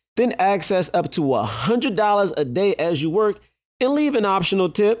paycheck. Then access up to $100 a day as you work and leave an optional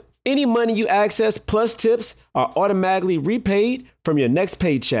tip. Any money you access plus tips are automatically repaid from your next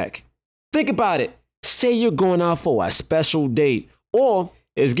paycheck. Think about it. Say you're going out for a special date, or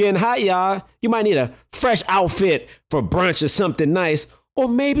it's getting hot, y'all. You might need a fresh outfit for brunch or something nice, or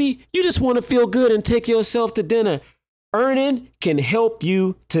maybe you just want to feel good and take yourself to dinner. Earnin can help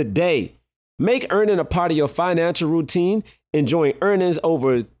you today. Make Earnin a part of your financial routine and join Earnin's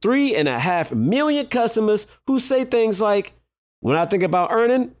over 3.5 million customers who say things like, when I think about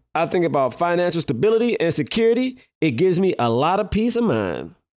Earnin, I think about financial stability and security. It gives me a lot of peace of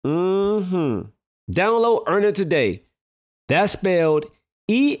mind. Download Earnin today. That's spelled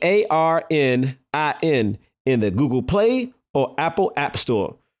EARNIN in the Google Play or Apple App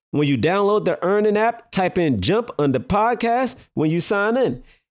Store. When you download the Earnin app, type in Jump Under Podcast when you sign in.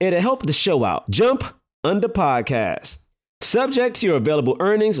 It'll help the show out. Jump Under Podcast. Subject to your available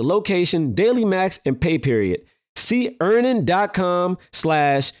earnings, location, daily max, and pay period. See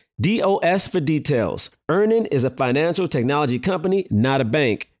earnin.com/DOS for details. Earnin is a financial technology company, not a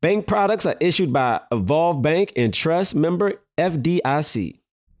bank. Bank products are issued by Evolve Bank and Trust, member FDIC.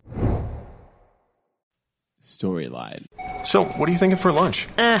 Storyline. So, what are you thinking for lunch?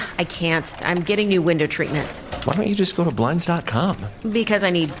 I can't. I'm getting new window treatment. Why don't you just go to Blinds.com? Because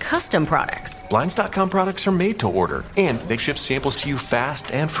I need custom products. Blinds.com products are made to order, and they ship samples to you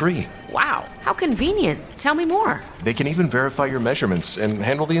fast and free. Wow, how convenient. Tell me more. They can even verify your measurements and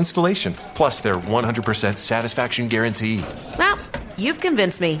handle the installation. Plus, their 100% satisfaction guarantee. Well, you've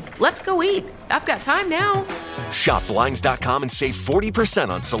convinced me. Let's go eat. I've got time now. Shop Blinds.com and save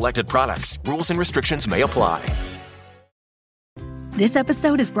 40% on selected products. Rules and restrictions may apply. This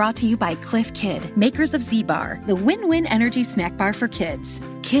episode is brought to you by Cliff Kid, makers of Z-Bar, the win-win energy snack bar for kids.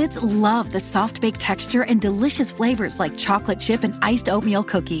 Kids love the soft-baked texture and delicious flavors like chocolate chip and iced oatmeal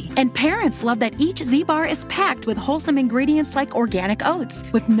cookie. And parents love that each Z-Bar is packed with wholesome ingredients like organic oats,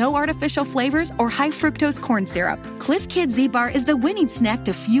 with no artificial flavors or high-fructose corn syrup. Cliff Kid Z-Bar is the winning snack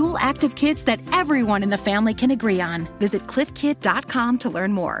to fuel active kids that everyone in the family can agree on. Visit cliffkid.com to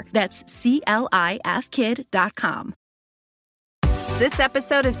learn more. That's CLIFkid.com. This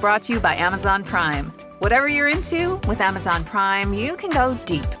episode is brought to you by Amazon Prime. Whatever you're into, with Amazon Prime, you can go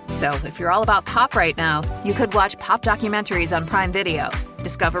deep. So if you're all about pop right now, you could watch pop documentaries on Prime Video,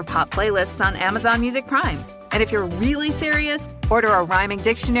 discover pop playlists on Amazon Music Prime. And if you're really serious, order a rhyming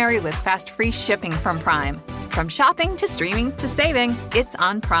dictionary with fast free shipping from Prime. From shopping to streaming to saving, it's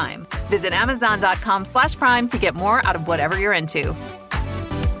on Prime. Visit Amazon.com/Prime to get more out of whatever you're into.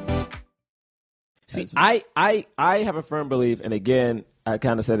 See, I have a firm belief, and again, I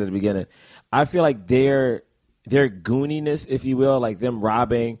kind of said at the beginning, I feel like their gooniness, if you will, like them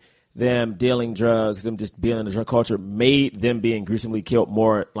robbing, them dealing drugs, them just being in the drug culture, made them being gruesomely killed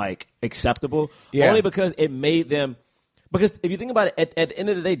more like acceptable. Yeah. Only because it made them. Because if you think about it, at the end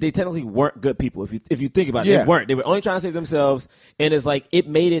of the day, they technically weren't good people. If you think about it, they weren't. They were only trying to save themselves, and it's like it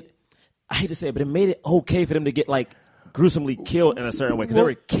made it. I hate to say it, but it made it okay for them to get like gruesomely killed in a certain way because they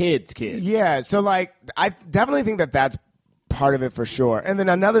were kids. Yeah, so like I definitely think that that's part of it for sure. And then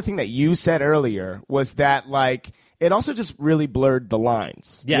another thing that you said earlier was that like it also just really blurred the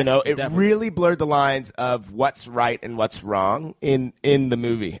lines. Yes, you know, it definitely. really blurred the lines of what's right and what's wrong in the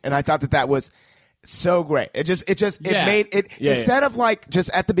movie. And I thought that was so great. It made it instead of like just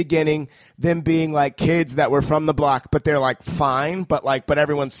at the beginning them being like kids that were from the block, but they're like fine, but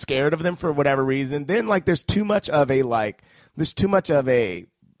everyone's scared of them for whatever reason. Then like there's too much of a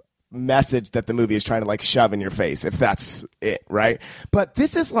message that the movie is trying to like shove in your face, if that's it, right? But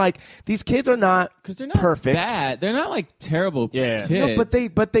this is like these kids are not because they're not perfect. Bad. They're not like terrible kids. No, but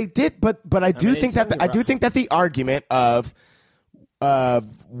I do think that the argument of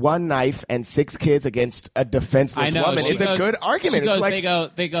one knife and 6 kids against a defenseless woman is a good argument. Goes, it's like,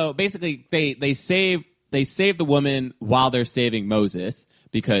 they go. Basically, they save the woman while they're saving Moses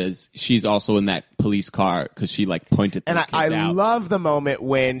because she's also in that police car because she like pointed those kids out. I love the moment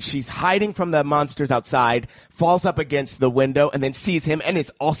when she's hiding from the monsters outside, falls up against the window, and then sees him and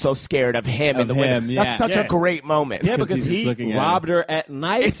is also scared of him in the window. Yeah. That's such a great moment. Yeah, because he robbed her at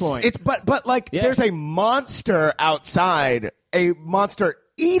knife point. But there's a monster outside. A monster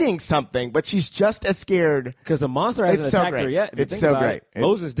eating something, but she's just as scared because the monster hasn't attacked her yet. It's so great.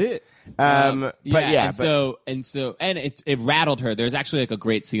 Moses did. And it rattled her. There's actually like a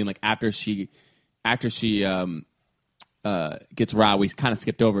great scene like after she gets robbed. We kind of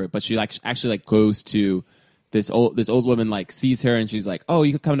skipped over it, but she like actually like goes to this old woman, like sees her and she's like, "Oh,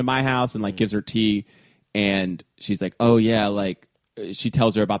 you could come to my house," and like gives her tea, and she's like, "Oh yeah," like she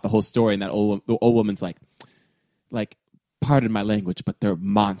tells her about the whole story, and that old woman's like. Pardon my language, but they're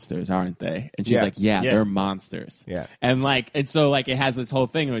monsters, aren't they? And she's like, yeah, they're monsters. Yeah. And so it has this whole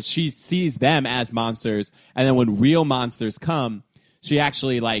thing where she sees them as monsters. And then when real monsters come, she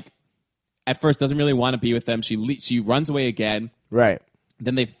actually at first doesn't really want to be with them. She runs away again. Right.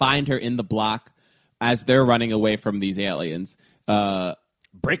 Then they find her in the block as they're running away from these aliens.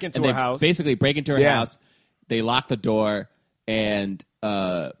 Break into her house. Basically break into her house. They lock the door and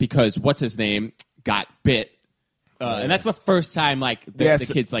because what's his name got bit. And that's the first time,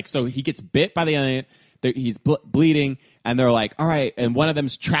 the kid's so he gets bit by the alien, he's bleeding, and they're like, all right, and one of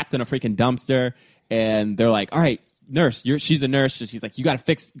them's trapped in a freaking dumpster, and they're like, all right, nurse, she's a nurse, and she's like, you gotta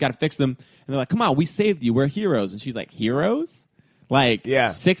fix them, and they're like, come on, we saved you, we're heroes, and she's like, heroes? Like, Yeah.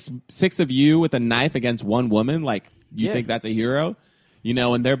 six of you with a knife against one woman. Like, you think that's a hero? You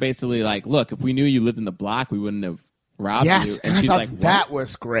know, and they're basically like, look, if we knew you lived in the block, we wouldn't have robbed you. Yes, And I she's thought like, what? that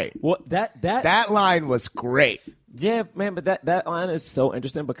was great. Well, that line was great. Yeah, man, but that line is so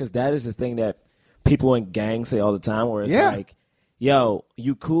interesting because that is the thing that people in gangs say all the time, where it's like, yo,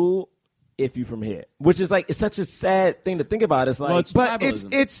 you cool if you from here, which is like, it's such a sad thing to think about. It's like, Well, it's But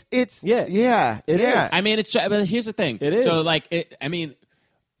tribalism. it's It is. I mean, but here's the thing. It is. So, like,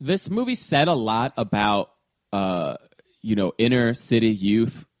 this movie said a lot about, inner city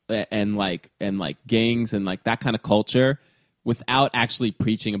youth and gangs and like that kind of culture without actually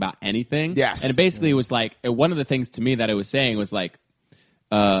preaching about anything. Yes. And basically it was like, one of the things to me that it was saying was like,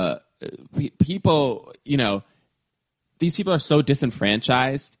 people, these people are so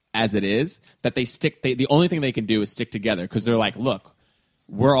disenfranchised as it is that the only thing they can do is stick together because they're like, look,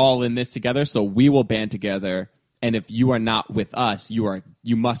 we're all in this together, so we will band together. And if you are not with us, you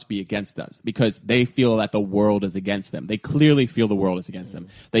must be against us because they feel that the world is against them. They clearly feel the world is against them.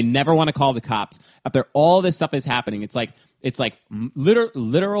 They never want to call the cops. After all this stuff is happening, it's like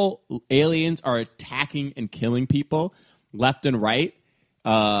literal aliens are attacking and killing people left and right,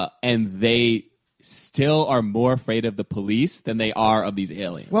 and they still are more afraid of the police than they are of these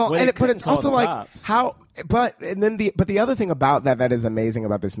aliens. Well, but it's also like cops. how. But the other thing about that is amazing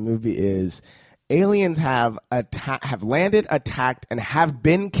about this movie is aliens have landed, attacked, and have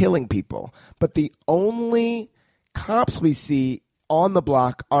been killing people. But the only cops we see on the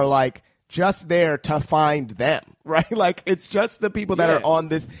block are like just there to find them, right? Like it's just the people that are on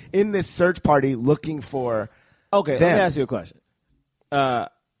in this search party looking for. Okay, them. let me ask you a question.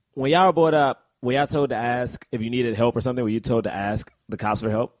 When y'all were brought up, were y'all told to ask if you needed help or something? Were you told to ask the cops for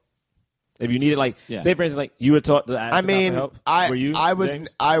help? If you needed, say for instance, like you were taught to ask the cops for help. Were you? I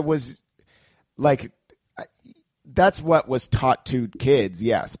was like, that's what was taught to kids,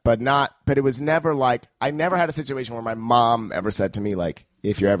 yes, but it was never like, I never had a situation where my mom ever said to me like,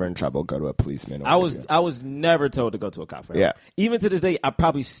 if you're ever in trouble, go to a policeman. I was never told to go to a cop for help. Yeah. Even to this day, I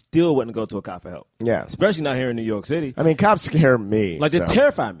probably still wouldn't go to a cop for help. Yeah. Especially not here in New York City. I mean, cops scare me. Like, they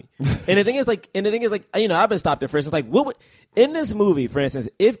terrify me. And the thing is, like, I've been stopped at, for instance, like, in this movie, for instance,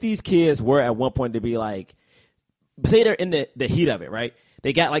 if these kids were at one point to be like, say they're in the heat of it, right?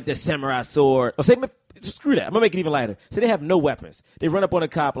 They got like the samurai sword. Or say, screw that. I'm going to make it even lighter. So they have no weapons. They run up on a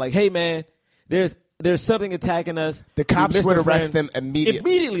cop like, hey, man, there's something attacking us. The cops would arrest them immediately.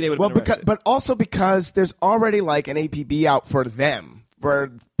 Immediately they would have been arrested. But also because there's already like an APB out for them,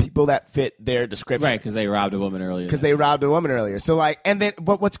 for people that fit their description. Right, because they robbed a woman earlier. So like, and then,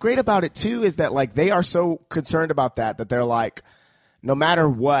 but what's great about it too is that like they are so concerned about that they're like, no matter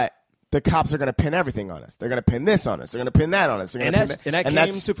what, the cops are going to pin everything on us. They're going to pin this on us. They're going to pin that on us. And that came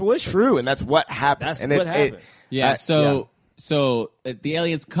to fruition. True, and that's what happened. That's what happens. So the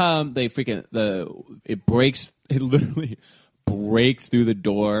aliens come. They it literally breaks through the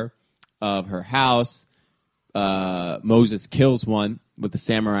door of her house. Moses kills one with the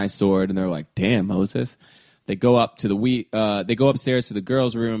samurai sword, and they're like, "Damn, Moses!" They go up to they go upstairs to the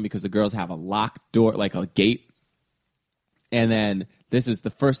girls' room because the girls have a locked door, like a gate. And then this is the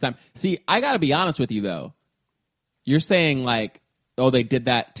first time. See, I got to be honest with you though. You're saying like, oh, they did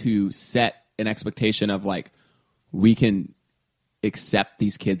that to set an expectation of like, we can accept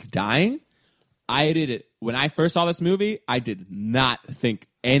these kids dying. I did it when I first saw this movie. I did not think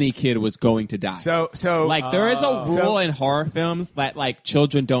any kid was going to die. So like there is a rule in horror films that like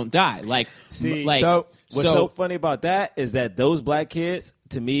children don't die. Like, what's so funny about that is that those black kids,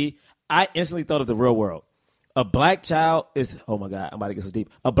 to me, I instantly thought of the real world. A black child is, oh my God, I'm about to get so deep.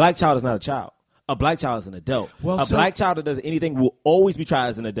 A black child is not a child. A black child is an adult. Black child that does anything will always be tried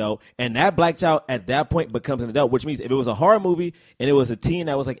as an adult, and that black child at that point becomes an adult, which means if it was a horror movie and it was a teen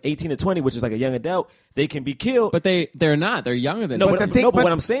that was like 18 to 20, which is like a young adult, they can be killed. But they're not. They're younger than but what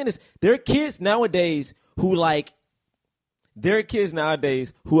I'm saying is there are kids nowadays who are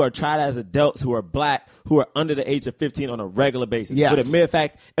tried as adults who are black, who are under the age of 15 on a regular basis. Yes. For the mere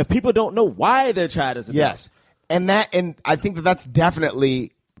fact, if people don't know why they're tried as adults. Yes. And I think that's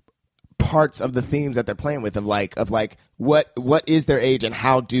definitely parts of the themes that they're playing with of what is their age and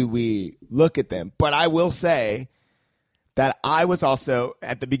how do we look at them. But I will say that I was also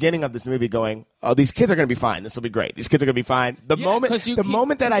at the beginning of this movie going, oh, these kids are going to be fine. This will be great. These kids are going to be fine.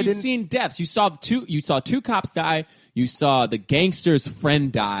 You've seen deaths. You saw two cops die. You saw the gangster's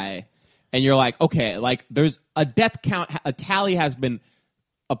friend die, and you're like, okay, like there's a death count. A tally has been.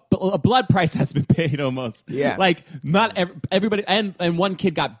 A blood price has been paid almost. Yeah. Like not everybody and one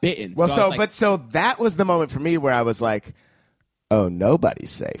kid got bitten. Well, so that was the moment for me where I was like, oh, nobody's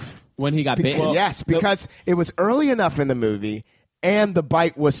safe. When he got bitten? Yes, because it was early enough in the movie and the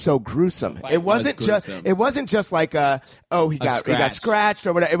bite was so gruesome. It wasn't just like he got scratched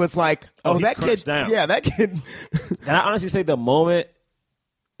or whatever. It was like that kid down. Yeah, that kid. Can I honestly say the moment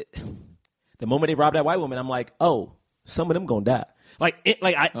they robbed that white woman, I'm like, oh, some of them gonna die. I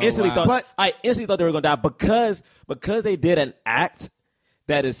instantly thought they were gonna die because they did an act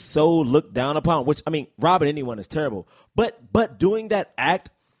that is so looked down upon. Which, I mean, robbing anyone is terrible, but doing that act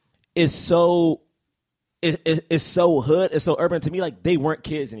is so. It's so hood, it's so urban to me. Like, they weren't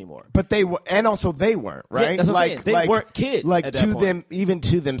kids anymore. But they were, and also they weren't, right? Yeah, that's what I'm saying. They weren't kids. Like, at to that point. them, even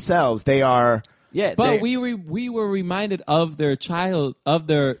to themselves, they are. Yeah, but we were reminded of their childhood,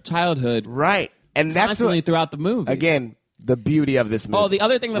 right? And that's constantly throughout the movie. Again, the beauty of this movie. Oh, the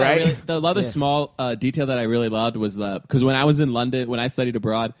other thing that the other small detail that I really loved was because when I was in London, when I studied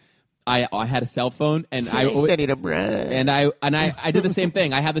abroad, I had a cell phone, and I studied abroad, and I did the same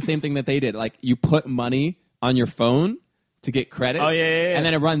thing. I had the same thing that they did. Like, you put money on your phone to get credit. Oh, yeah. And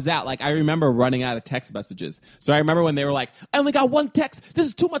then it runs out. Like, I remember running out of text messages. So I remember when they were like, I only got one text. This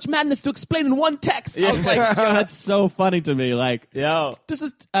is too much madness to explain in one text. I was like, yo, that's so funny to me. Like, this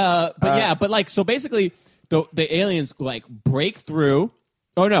is, so basically the aliens like break through.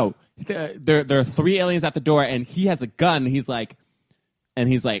 Oh no, there are 3 aliens at the door, and he has a gun. He's like,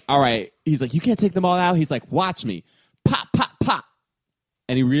 all right. He's like, you can't take them all out. He's like, watch me. Pop, pop, pop.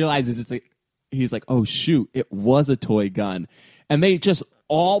 And he realizes he's like, oh, shoot, it was a toy gun. And they just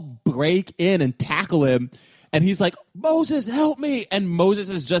all break in and tackle him. And he's like, Moses, help me. And Moses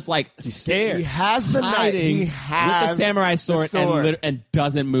is just like scared. He has the knife. He has with the samurai sword. And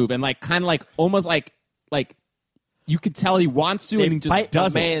doesn't move. And like kind of like almost like you could tell he wants to, and he just bite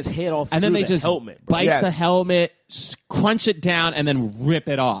doesn't. The man's head off. And then they just helmet, bite the helmet, crunch it down, and then rip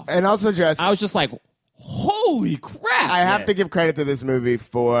it off. And also, I was just like, holy crap! I have to give credit to this movie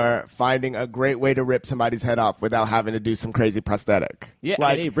for finding a great way to rip somebody's head off without having to do some crazy prosthetic. Yeah,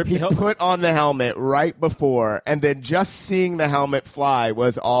 like he put on the helmet right before, and then just seeing the helmet fly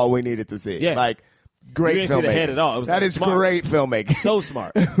was all we needed to see. Yeah. Like, great you didn't filmmaking. see the head at all. It was that is smart. Great filmmaking. So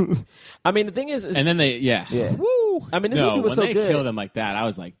smart. I mean, the thing is, and then yeah. Woo! I mean, this movie was so when good. they killed him like that, I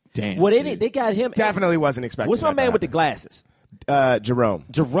was like, damn. Well, they got him. Definitely wasn't expecting. What's my that man with the glasses? Jerome.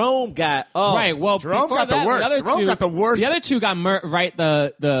 Jerome got right. Well, Jerome got that, the worst. Jerome got the worst. The other two got right.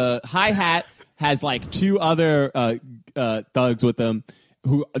 The hi-hat has like 2 other thugs with them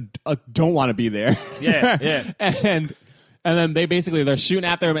who don't want to be there. Yeah. and then they're shooting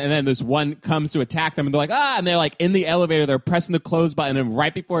at them, and then this one comes to attack them, and they're like, and they're like in the elevator, they're pressing the close button, and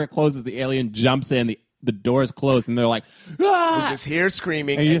right before it closes, the alien jumps in, the door is closed, and they're like, You just hear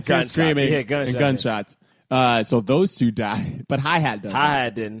screaming and gunshots. And gunshots. So those 2 die, but Hi-Hat doesn't.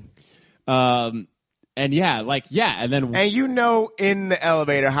 Hi-Hat didn't. And and then in the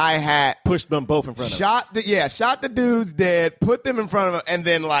elevator, Hi-Hat pushed them both in front of him. Shot the dudes dead, put them in front of him, and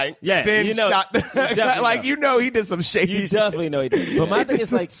then shot the he did some shady shit. You definitely know he did. But my thing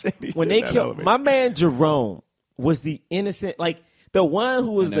is like when they killed my man Jerome was the innocent, like the one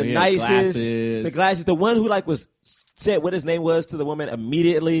who was the nicest, the glasses, the one who like was said what his name was to the woman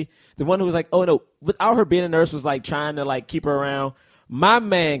immediately. The one who was like, oh no, without her being a nurse, was like trying to like keep her around. My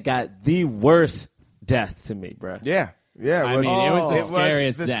man got the worst death to me, bro. Yeah. It was the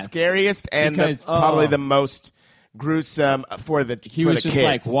scariest death. The scariest and probably the most gruesome for the He was just kids.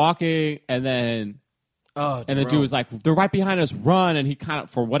 Like walking, and then the dude was like, they're right behind us, run, and he kind of,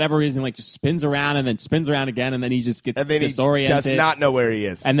 for whatever reason, like just spins around and then spins around again, and then he just gets disoriented. He does not know where he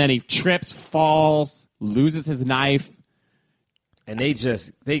is. And then he trips, falls, loses his knife. And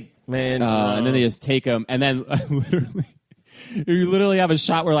and then they just take him, and then you literally have a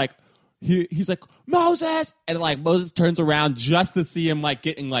shot where like he's like, Moses, and like Moses turns around just to see him like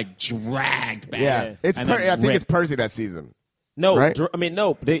getting like dragged back. Yeah, I think it's Percy that sees him. No, right?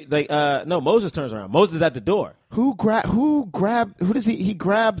 no. Moses turns around. Moses is at the door. Who does he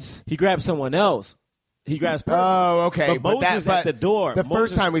grabs? He grabs someone else. He grabs Percy. Oh, okay. But Moses at the door. The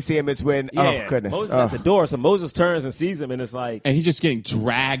first time we see him is when, oh, goodness. Moses at the door, so Moses turns and sees him, and it's like... And he's just getting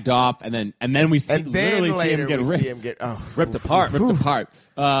dragged off, and then we literally see him get ripped. Ripped apart.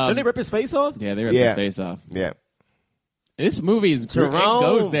 Didn't they rip his face off? Yeah, they ripped his face off. Yeah. This movie is great. It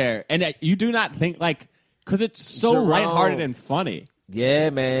goes there. And you do not think, like... Because it's so lighthearted and funny. Yeah,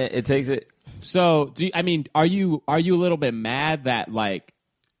 man. It takes it... So, are you a little bit mad that, like...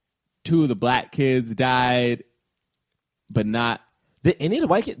 2 of the black kids died, but not. Did any of the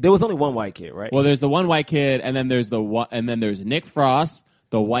white kids? There was only one white kid, right? Well, there's the one white kid, and then there's Nick Frost,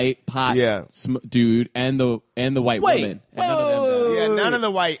 the white pot dude, and the white woman. None none of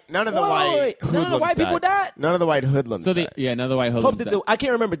the white people died. None of the white hoodlums. So none of the white hoodlums. I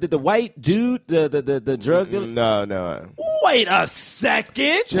can't remember. Did the white dude, the drug dealer? No. Wait a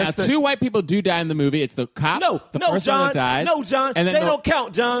second. Now, 2 white people do die in the movie. It's the cop. The first John. one that died. No, John. And then they don't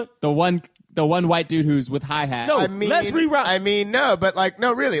count, John. The one white dude who's with high hat. No, let's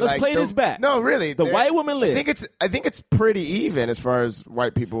reroute. Really. Let's play this back. No, really. The white woman lived. I think it's pretty even as far as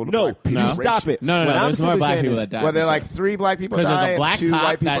white people. No, stop it. No. There's more black people that died. Well, they're like 3 black people die. There's a black 2 cop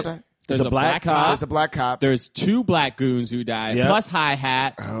white people die. There's a black cop. There's a black cop. There's 2 black goons who died, plus high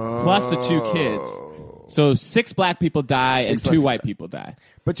hat, plus the 2 kids. So 6 black people die and 2 white people die.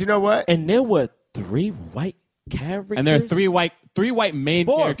 But you know what? And there were 3 white characters. And there are 3 white main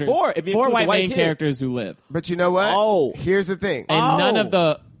characters. 4 if you 4 include white the white main kid. characters who live. But you know what? Oh. Here's the thing. And none of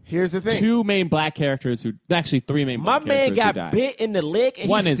the Here's the thing. 2 main black characters who actually 3 main black My characters man who got died. bit in the leg and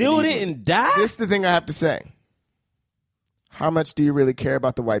One he still isn't didn't die. This is the thing I have to say. How much do you really care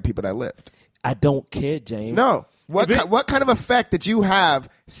about the white people that lived? I don't care, James. No. What kind of effect did you have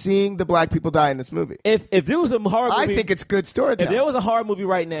seeing the black people die in this movie? If there was a horror movie, I think it's good storytelling. If there was a horror movie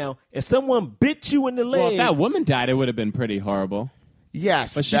right now and someone bit you in the leg, Well, if that woman died, it would have been pretty horrible.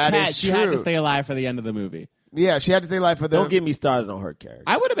 Yes, But she that had is true. to stay alive for the end of the movie. Yeah, she had to stay alive for the... Don't get me started on her character.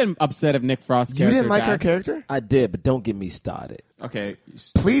 I would have been upset if Nick Frost's You character didn't like died. her character? I did, but don't get me started. Okay.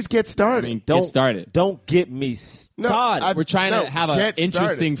 Please get started. I mean, Don't get started. Don't get me started. We're trying to have an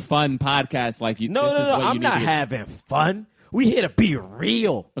interesting, fun podcast like you. No. I'm not having fun. We here to be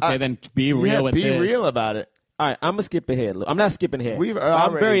real. Okay, then be real with be this. real about it. All right, I'm gonna skip ahead. I'm not skipping ahead. We've I'm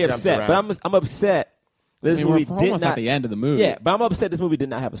already very jumped upset, around. but I'm upset. This movie we're did almost not at the end of the movie. Yeah, but I'm upset. This movie did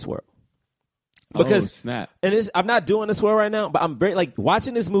not have a swirl. Because snap. And I'm not doing the swirl right now, but I'm very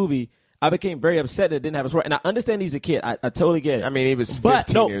watching this movie. I became very upset that it didn't have a swirl, and I understand he's a kid. I totally get it. I mean, he was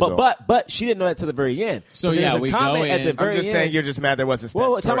 15 years old. But she didn't know that to the very end. So, Because yeah, there's a we comment go at the in- very I'm just end. saying you're just mad there wasn't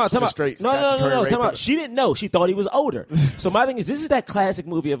Whoa, statutory, time out. straight No. statutory Time rape. out. She didn't know. She thought he was older. So my thing is, this is that classic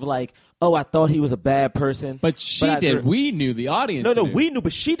movie of like, oh, I thought he was a bad person. But she I did. did. We knew the audience. No, knew. we knew,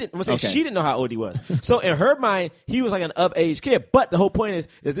 but she didn't. I'm saying Okay. she didn't know how old he was. So in her mind, he was like an of-age kid. But the whole point is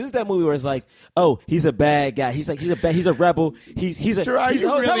that this is that movie where it's like, oh, he's a bad guy. He's a rebel. He's a. Gerard, he's,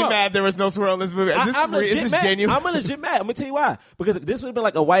 you really time out. mad there was no swirl in this movie? I'm legit Is this mad. genuine? I'm legit mad. I'm gonna tell you why. Because if this would have been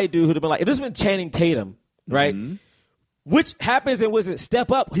like a white dude who'd have been like, if this would have been Channing Tatum, right? Mm-hmm. Which happens and was it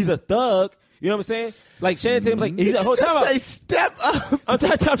Step Up? He's a thug. You know what I'm saying? Like Channing Tatum's like he's a whole Just time. say Step Up. I'm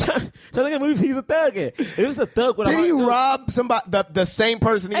trying to think of movies he's a thug in. If it was a thug with a Did he heart, dude- rob somebody, the same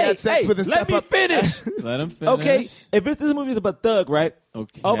person he had sex with and let Step me Up? finish. Let him finish. Okay, if this movie is about thug, right?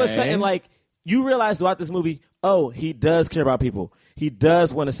 Okay. All of a sudden, like you realize throughout this movie, oh, he does care about people. He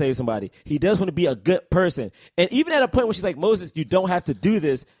does want to save somebody. He does want to be a good person. And even at a point where she's like, Moses, you don't have to do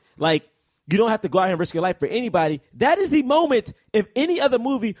this. Like, you don't have to go out here and risk your life for anybody. That is the moment, if any other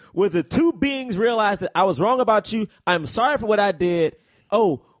movie, where the two beings realize that I was wrong about you. I'm sorry for what I did.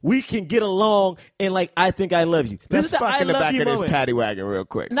 Oh, we can get along, and like I think I love you. This is Let's the fuck I in the love back you of this moment. paddy wagon real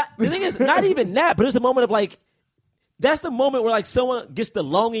quick. The thing is, not even that, but it's the moment of like, that's the moment where like someone gets the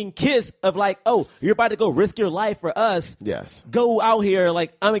longing kiss of like, oh, you're about to go risk your life for us. Yes. Go out here,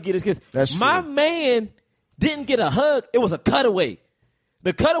 like I'm gonna get this kiss. That's My true. man didn't get a hug. It was a cutaway.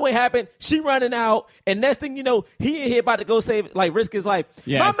 The cutaway happened. She running out, and next thing you know, he in here about to go save, like risk his life.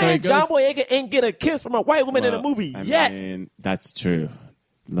 Yeah, My so man he goes- John Boyega ain't get a kiss from a white woman in a movie I yet. mean, that's true.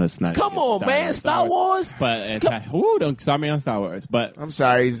 Let's not. Come get on, started man. on Star Wars. But don't start me on Star Wars. But I'm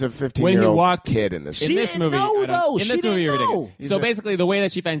sorry, he's a when he 15-year-old walked kid in this. in She this didn't movie, know, I don't- though. in She this movie, didn't ridiculous. know. So basically, the way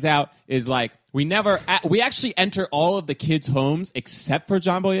that she finds out is like we actually enter all of the kids' homes except for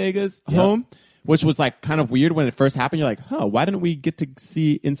John Boyega's home, which was like kind of weird when it first happened. You're like, huh, why didn't we get to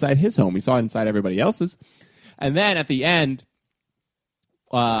see inside his home? We saw inside everybody else's, and then at the end,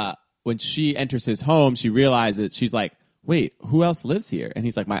 when she enters his home, she realizes she's like, wait, who else lives here? And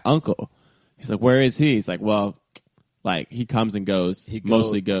he's like, my uncle. He's like, where is he? He's like, well, like he comes and goes. He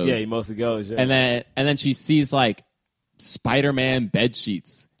mostly goes. Yeah, he mostly goes. Yeah. And then she sees like Spider-Man bed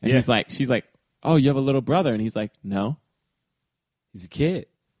sheets. And Yeah. she's like, oh, you have a little brother? And he's like, no. He's a kid.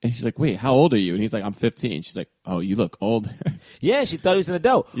 And she's like, wait, how old are you? And he's like, I'm 15. She's like, oh, you look old. Yeah, she thought he was an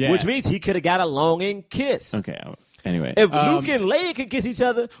adult, Yeah. which means he could have got a longing kiss. Okay. Anyway. If Luke and Leia could kiss each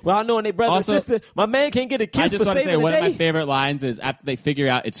other without knowing they brother Also- and sister, my man can't get a kiss I for just want to saving say the one day. of my favorite lines is after they figure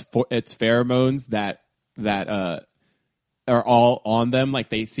out it's pheromones that are all on them. Like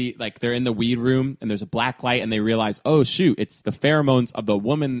they see, like they're in the weed room and there's a black light and they realize, oh shoot, it's the pheromones of the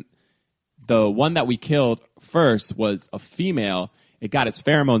woman. The one that we killed first was a female. It got its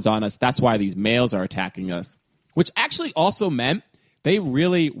pheromones on us. That's why these males are attacking us. Which actually also meant they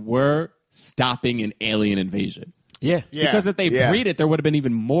really were stopping an alien invasion. Yeah. Because if they breed it, there would have been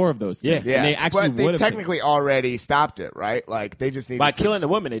even more of those things. Yeah. And they actually but they would have. technically already stopped it, right? Like they just needed By killing the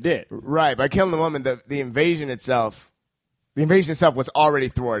woman, they did. Right. By killing the woman, the invasion itself. The invasion itself was already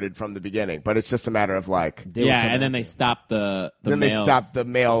thwarted from the beginning, but it's just a matter of like... and then they stopped the Then males. they stopped the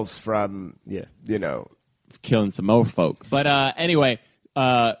males from, killing some more folk. But anyway,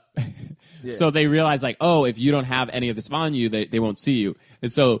 so they realized like, oh, if you don't have any of this on you, they won't see you.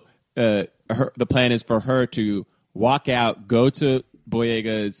 And so the plan is for her to walk out, go to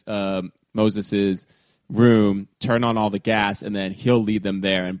Boyega's, Moses's room, turn on all the gas, and then he'll lead them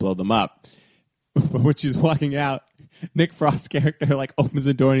there and blow them up. But when she's walking out, Nick Frost's character like opens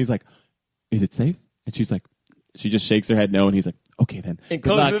the door and he's like, "Is it safe?" And she's like, she just shakes her head no, and he's like, "Okay then." And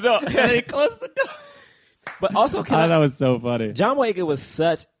closes the door. And then he closed the door. But also, that was so funny. John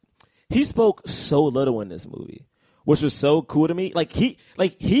Boyega he spoke so little in this movie, which was so cool to me. Like he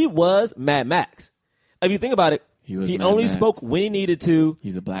was Mad Max. If you think about it, he only spoke when he needed to.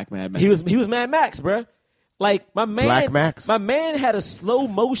 He's a black Mad Max. He was Mad Max, bruh. Like my man, Black Max. My man had a slow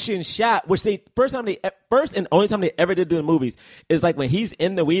motion shot, which first and only time they ever did do in movies is like when he's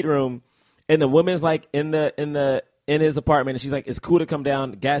in the weed room and the woman's like in his apartment and she's like, "It's cool to come down."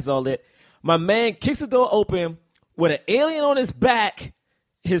 The gas is all lit. My man kicks the door open with an alien on his back,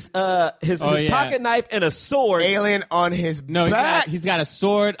 his pocket knife and a sword. Alien on his back. He's got a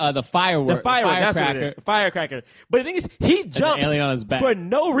sword, the firecracker. That's what it is. Firecracker. But the thing is, he jumps alien on his back. for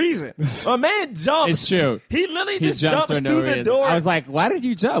no reason. My man jumps. It's true. He literally He just jumps jumps for no through reason. the door. I was like, why did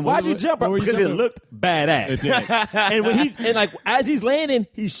you jump? Why'd you jump? What were you Because it jumping? looked badass. It did. And when as he's landing,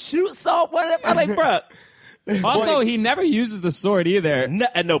 he shoots off whatever. I'm like, bruh. Also, he never uses the sword either.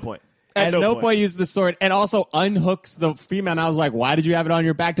 At no point. At no point uses the sword, and also unhooks the female. And I was like, why did you have it on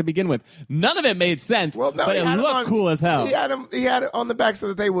your back to begin with? None of it made sense, Well, no, but he it had looked cool as hell. He had it on the back so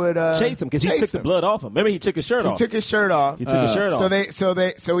that they would chase him because he took the blood off him. Remember, he took his shirt off. He took his shirt off. He took his shirt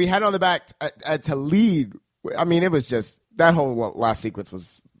off. So he had it on the back to lead. I mean, it was just that whole last sequence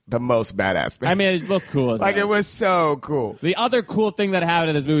was the most badass thing. I mean, it looked cool as like hell. it was so cool. The other cool thing that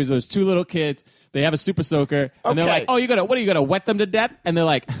happened in this movie is those two little kids. They have a super soaker, and they're like, "Oh, what are you gonna wet them to death?" And they're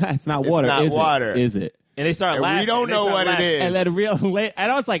like, "It's not water. Not is water. it? Is it?" And they start And laughing. we don't know what it is. And then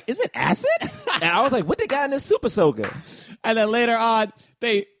and I was like, "Is it acid?" And I was like, "What they got in this super soaker?" And then later on,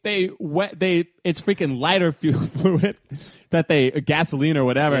 it's freaking lighter fluid gasoline or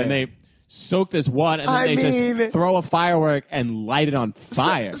whatever, and they soak this one, and then just throw a firework and light it on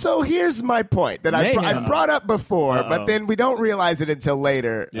fire. So here's my point that I brought up before, but then we don't realize it until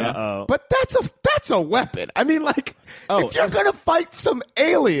later. Yeah. But that's a weapon. I mean, like, if you're gonna fight some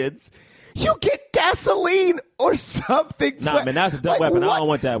aliens, you get gasoline or something. Nah, man, that's a dumb weapon. I don't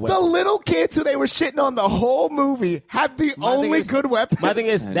want that weapon. The little kids who they were shitting on the whole movie had the only good weapon. My thing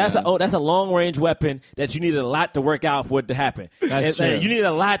is, that's a long range weapon that you needed a lot to work out for it to happen. That's true. You need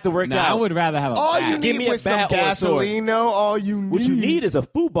a lot to work out. I would rather have a all bat. you Give need me a with some bat or a sword. gasoline, though. All you need. What you need is a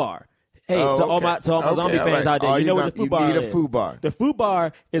FUBAR. Hey, to all my zombie fans out there, you know what the FUBAR you need is. a FUBAR. The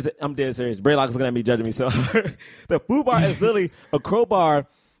FUBAR is, I'm dead serious. Braylock is looking at me, judging me. So the FUBAR is literally a crowbar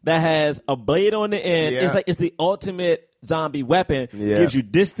that has a blade on the end. Yeah. It's the ultimate zombie weapon. Yeah. Gives you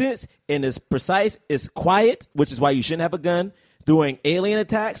distance and it's precise. It's quiet, which is why you shouldn't have a gun during alien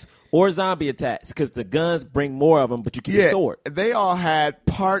attacks or zombie attacks because the guns bring more of them, but you keep a sword. They all had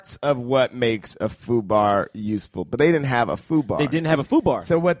parts of what makes a FUBAR useful, but they didn't have a FUBAR. They didn't have a FUBAR.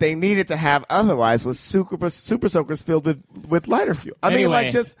 So what they needed to have otherwise was super soakers filled with lighter fuel.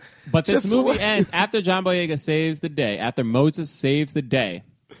 But this movie ends after John Boyega saves the day. After Moses saves the day,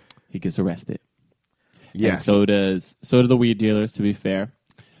 he gets arrested. Yes. And so do the weed dealers, to be fair.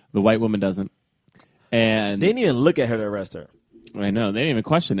 The white woman doesn't. And they didn't even look at her to arrest her. I know. They didn't even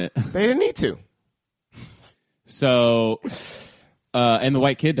question it. They didn't need to. So, and the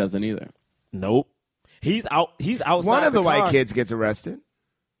white kid doesn't either. Nope. He's outside. One of the car. white kids gets arrested.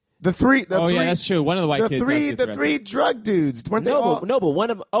 The three. That's true. One of the white kids. The three drug dudes. Weren't they all? No, but one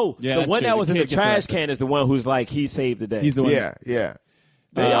of them. Oh, yeah, the one true. that was The in the kid gets trash arrested. can is the one who's like he saved the day. He's the one. Yeah.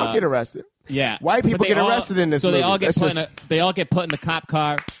 They all get arrested. Yeah. White people But they get arrested in this so movie. they all get put in the cop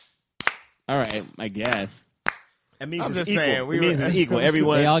car. All right, I guess. That means I'm it's just equal. saying, It means it's equal.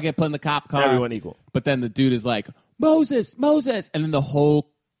 Everyone. They all get put in the cop car. Everyone equal. But then the dude is like, Moses, Moses. And then the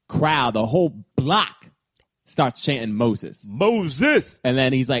whole crowd, the whole block starts chanting Moses. Moses. And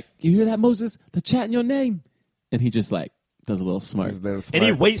then he's like, you hear that, Moses? They're chanting your name. And he just like does a little smirk. And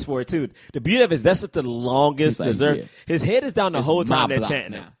he waits for it too. The beauty of it is that's what the longest He's like, dessert. yeah. His head is down the It's whole time my they're block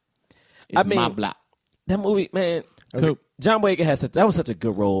chanting. now. I It's mean, my block. that movie, man. Cool. John Boyega that was such a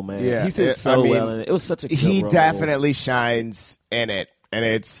good role, man. Yeah, he said so well in it. It was such a good He role. definitely shines in it, and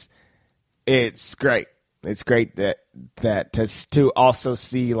it's great. It's great that to also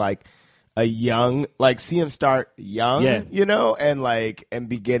see like a young, like see him start young, you know, and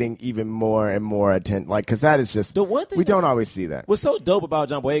be getting even more and more attention, like, because that is just the one thing we don't always see that. What's so dope about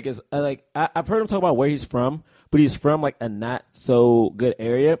John Boyega is I've heard him talk about where he's from, but he's from like a not so good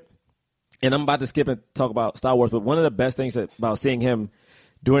area. And I'm about to skip and talk about Star Wars, but one of the best things about seeing him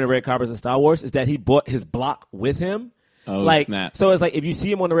during the red carpets in Star Wars is that he brought his block with him. Oh, like, snap. So it's like if you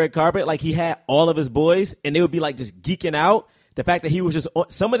see him on the red carpet, like he had all of his boys and they would be like just geeking out. The fact that he was just,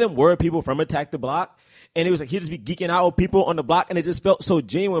 some of them were people from Attack the Block, and it was like he'd just be geeking out with people on the block, and it just felt so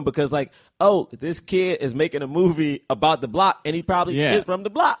genuine because like, oh, this kid is making a movie about the block, and he probably is from the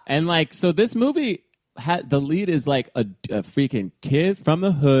block. And like, so this movie, the lead is like a freaking kid from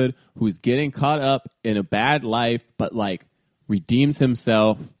the hood who's getting caught up in a bad life, but like redeems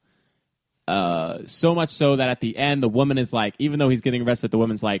himself. So much so that at the end, the woman is like, even though he's getting arrested, the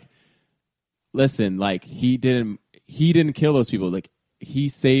woman's like, listen, like he didn't kill those people. Like he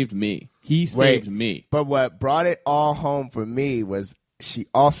saved me. He saved me. But what brought it all home for me was she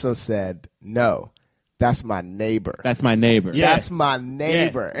also said, no, that's my neighbor. That's my neighbor. Yeah. That's my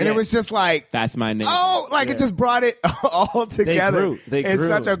neighbor. And it was just like, that's my neighbor. Oh, like it just brought it all together. They grew. In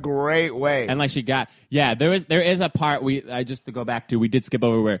such a great way. And like she got, there is a part just to go back to, we did skip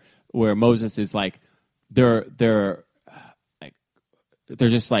over where Moses is like, they're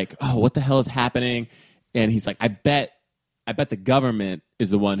just like, oh, what the hell is happening? And he's like, I bet the government is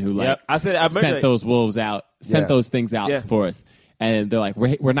the one who like sent those wolves out, sent those things out for us. And they're like,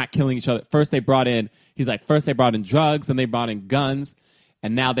 we're not killing each other. First they brought in drugs, then they brought in guns,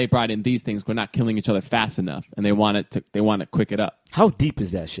 and now they brought in these things. We're not killing each other fast enough, and they want to quick it up. How deep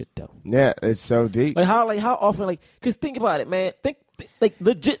is that shit though? Yeah, it's so deep. Like how often, because think about it, man. Think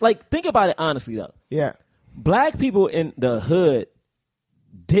about it honestly though. Yeah, black people in the hood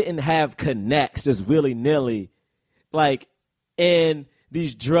didn't have connects just willy-nilly, like in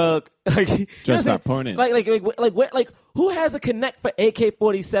these drugs start pouring in. Like who has a connect for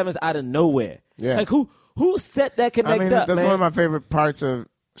AK-47s out of nowhere? Yeah, like who set that connect up? That's man? one of my favorite parts of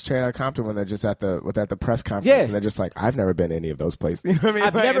Straight Outta Compton when they're just at the press conference and they're just like, I've never been to any of those places. You know what I mean?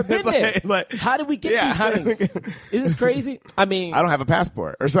 I've never been there. It's like, how did we get these things? Is this crazy? I mean, I don't have a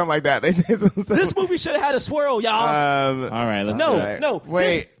passport or something like that. They say this movie should have had a swirl, y'all. All right, let's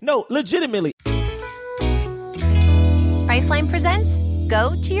legitimately. Priceline presents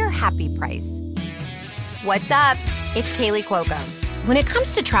Go to Your Happy Price. What's up? It's Kaylee Cuoco. When it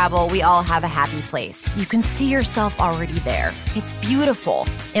comes to travel, we all have a happy place. You can see yourself already there. It's beautiful.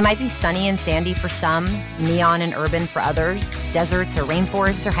 It might be sunny and sandy for some, neon and urban for others, deserts or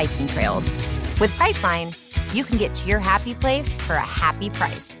rainforests or hiking trails. With Priceline, you can get to your happy place for a happy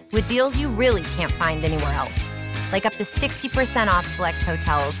price with deals you really can't find anywhere else. Like up to 60% off select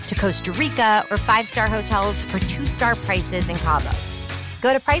hotels to Costa Rica or 5-star hotels for 2-star prices in Cabo.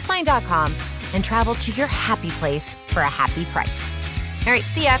 Go to Priceline.com and travel to your happy place for a happy price. All right,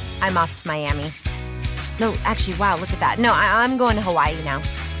 see ya. I'm off to Miami. No, actually, wow, look at that. No, I'm going to Hawaii now.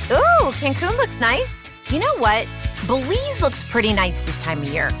 Ooh, Cancun looks nice. You know what? Belize looks pretty nice this time of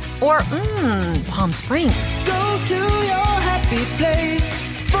year. Or, Palm Springs. Go to your happy place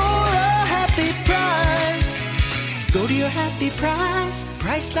for a happy price. Go to your happy price,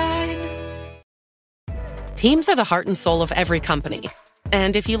 Priceline. Teams are the heart and soul of every company.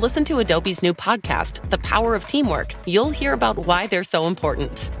 And if you listen to Adobe's new podcast, The Power of Teamwork, you'll hear about why they're so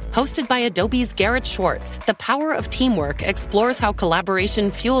important. Hosted by Adobe's Garrett Schwartz, The Power of Teamwork explores how collaboration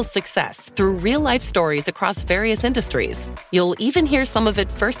fuels success through real-life stories across various industries. You'll even hear some of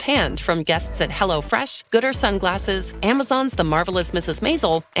it firsthand from guests at HelloFresh, Gooder Sunglasses, Amazon's The Marvelous Mrs.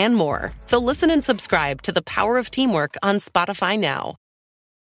 Maisel, and more. So listen and subscribe to The Power of Teamwork on Spotify now.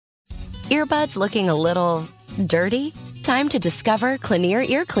 Earbuds looking a little dirty? Time to discover Clinier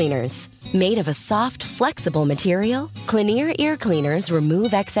Ear Cleaners. Made of a soft, flexible material, Clinier Ear Cleaners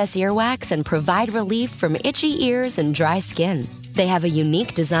remove excess earwax and provide relief from itchy ears and dry skin. They have a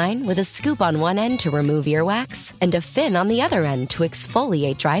unique design with a scoop on one end to remove earwax and a fin on the other end to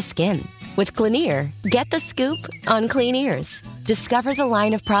exfoliate dry skin. With Clinier, get the scoop on clean ears. Discover the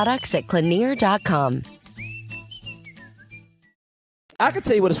line of products at Clinier.com. I can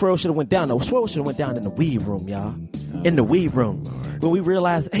tell you where the swirl should have went down. The swirl should have went down in the weed room, y'all. In the weed room. When we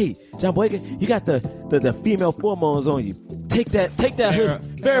realized, hey, John Boyega, you got the female pheromones on you. Take that hood.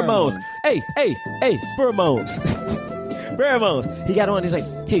 Pheromones. Hey, pheromones. Pheromones. He got on, he's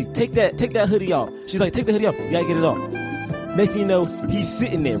like, hey, take that hoodie off. She's like, take the hoodie off. You gotta get it off. Next thing you know, he's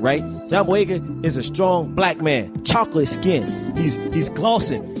sitting there, right? John Boyega is a strong black man, chocolate skin. He's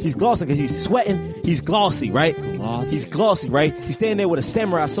glossing. He's glossing because he's sweating. He's glossy, right? He's glossy, right? He's standing there with a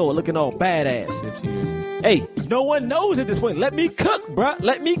samurai sword looking all badass. 15 years. Hey, no one knows at this point. Let me cook, bruh.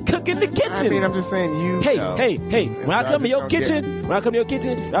 Let me cook in the kitchen. I mean, I'm just saying you. Hey, know. hey. When I come to your kitchen,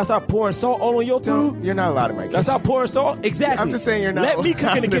 I start pouring salt all on your food. You're not allowed in my kitchen. I start pouring salt? Exactly. I'm just saying you're not Let me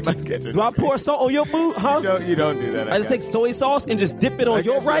cook in the allowed kitchen. my kitchen. Do I pour salt on your food, huh? You don't do that. I just take soy sauce and just dip it on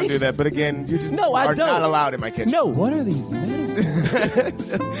your guess you rice? don't do that, but again, you just No, I are don't. not allowed in my kitchen. No. What are these men?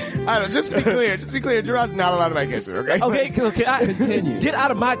 I don't. Just to be clear. Gerard's not allowed in my kitchen. Okay. Okay, Continue. Get out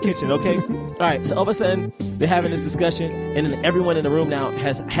of my kitchen, okay? All right. So all of a sudden, they're having this discussion, and then everyone in the room now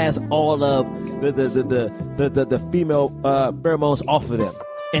has all of the female pheromones off of them.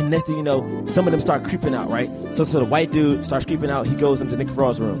 And next thing you know, some of them start creeping out, right? So the white dude starts creeping out. He goes into Nick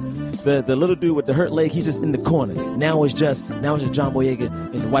Frost's room. The little dude with the hurt leg, he's just in the corner. Now it's just John Boyega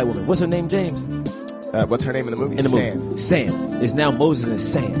and the white woman. What's her name, James? What's her name in the movie? Movie. Sam. It's now Moses and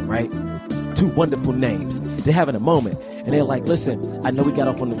Sam, right? Two wonderful names. They're having a moment. And they're like, listen, I know we got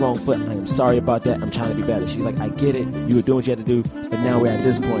off on the wrong foot. I am sorry about that. I'm trying to be better. She's like, I get it. You were doing what you had to do. But now we're at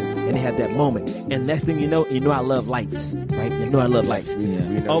this point. And they have that moment. And next thing you know I love lights. Right? You know I love lights.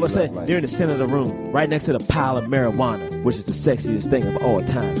 All of a sudden, they're in the center of the room, right next to the pile of marijuana, which is the sexiest thing of all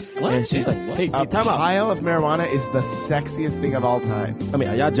time. What? And she's like, hey, A time out. pile of marijuana is the sexiest thing of all time. I mean,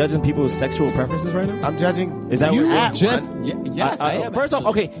 are y'all judging people's sexual preferences right now? I'm judging. Is that You what just yes, I am. First off,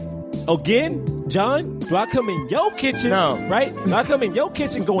 okay. Again, John, do I come in your kitchen? No. Right? Do I come in your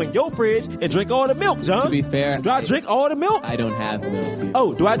kitchen, go in your fridge, and drink all the milk, John? To be fair, do I drink all the milk? I don't have milk.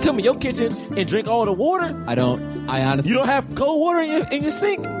 Oh, do I come in your kitchen and drink all the water? I honestly. You don't have cold water in your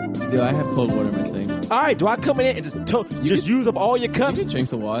sink? Do I have cold water in my sink? All right, do I come in there and just use up all your cups? You can drink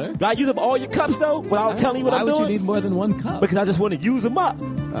the water. Do I use up all your cups, though, without telling you what I'm doing? Why would you need more than one cup? Because I just want to use them up.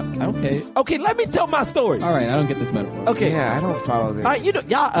 Okay. Okay, let me tell my story. All right, I don't get this metaphor. Okay. Yeah, I don't follow this. All right, you know,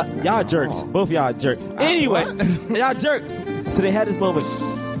 y'all jerks. Both of y'all are jerks. Anyway, y'all jerks. So they had this moment.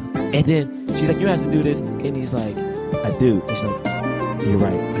 And then she's like, you have to do this. And he's like, I do. And she's like, you're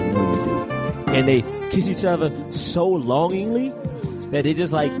right. I know you do. And they kiss each other so longingly that they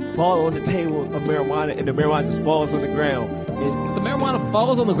just like fall on the table of marijuana and the marijuana just falls on the ground. And the marijuana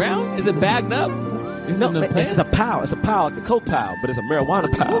falls on the ground? Is it bagged up? No, it's a pile. It's a pile, like a coke pile, but it's a marijuana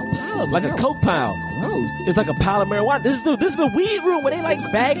pile. Like a coke pile. Gross. It's like a pile of marijuana. This is the weed room where they like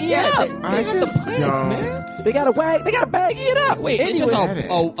baggy it up. They got the plants, man. They gotta baggy it up. Wait, anyway, it's just a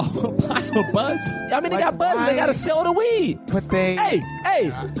pile of buds? I mean, they got buds. They gotta sell the weed. But they. Hey,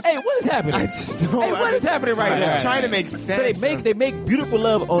 what is happening? I just don't. Hey, what is happening right now? I'm just trying to make sense. So they make beautiful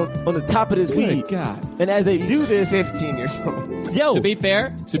love on the top of this weed. God. And as they do this, 15 years old. Yo. To be fair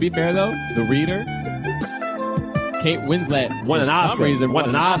though, the reader, Kate Winslet, won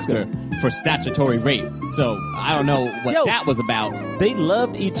an Oscar for statutory rape. So I don't know what that was about. They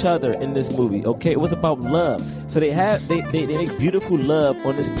loved each other in this movie. Okay, it was about love. So they make beautiful love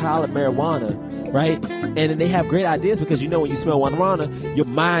on this pile of marijuana, right? And then they have great ideas because when you smell marijuana, your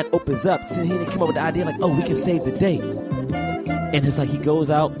mind opens up. So here they come up with the idea like, oh, we can save the day. And it's like he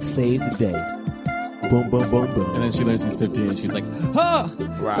goes out, saves the day. Boom, boom, boom, boom. And then she learns he's 15 and she's like, wow.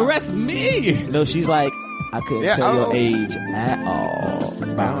 Arrest me. No, she's like, I couldn't tell your age at all.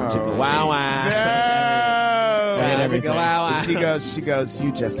 Wow, wow. She goes,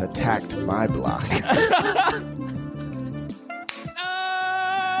 you just attacked my block.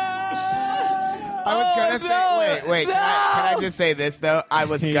 I was gonna say, wait. Can I just say this though? I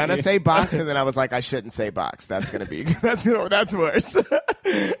was gonna say box, and then I was like, I shouldn't say box. That's gonna be that's worse.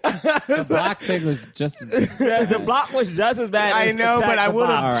 The block thing was just the block was just as bad. I as know, but I would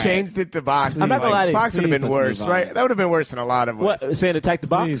have Right. changed it to box. I'm not gonna lie to you. Box would have been Please, let's worse, move on. right? That would have been worse than a lot of What, us. saying attack the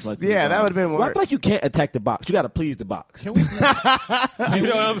box? Please, let's Yeah, that would have been Well, I worse. feel like you can't attack the box. You got to please the box. Can we? You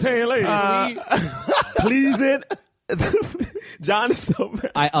know what I'm saying, ladies? Please it. John is so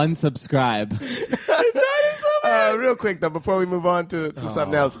bad. I unsubscribe. Real quick though, before we move on to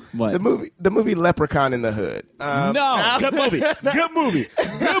something else, what? the movie Leprechaun in the Hood. No, Good movie.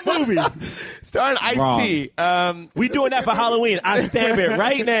 Starring Ice-T. We doing that for Halloween. I stamp it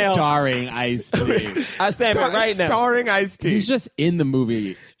right now. starring Ice-T. I stamp it right now. Starring Ice-T. He's just in the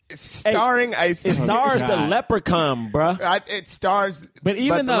movie. Starring Ice-T. It stars the God. leprechaun, bruh. It stars, But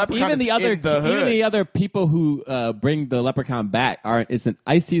even the Leprechaun the is other people who bring the leprechaun back isn't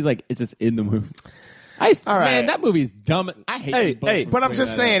Ice-T's like it's just in the movie. All right. Man, that movie's dumb. I hate but I'm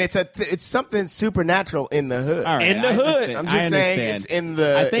just saying it's something supernatural in the hood. All right, in the I hood. understand. I'm I just saying understand. it's in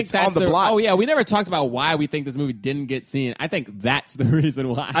the. I think it's that's on the block. Oh yeah, we never talked about why we think this movie didn't get seen. I think that's the reason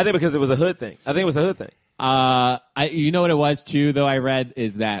why. I think because it was a hood thing. You know what it was too, though. I read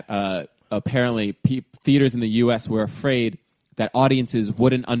is that apparently theaters in the U.S. were afraid that audiences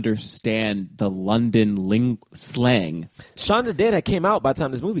wouldn't understand the London slang. Shaun of the Dead had came out by the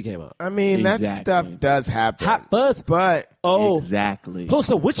time this movie came out. I mean, that stuff does happen. Hot buzz, but exactly. Oh,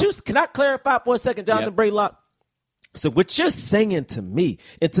 so what you can I clarify for a second, Jonathan Braylock? So what you're saying to me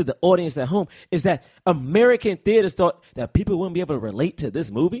and to the audience at home is that American theaters thought that people wouldn't be able to relate to this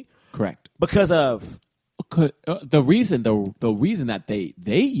movie? Correct. Because of the reason that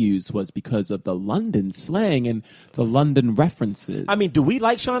they used was because of the London slang and the London references. I mean, do we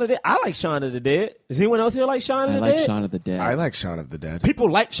like Shaun of the Dead? I like Shaun of the Dead. Does anyone else here like Shaun of the Dead? I like Shaun of the Dead. I like Shaun of the Dead. People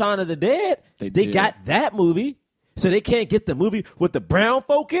like Shaun of the Dead. They do. got that movie, so they can't get the movie with the brown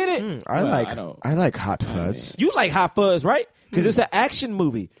folk in it. I like Hot Fuzz. You like Hot Fuzz, right? Because it's an action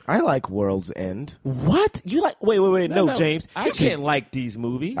movie. I like World's End. What? You like? Wait. No, James. You actually- can't like these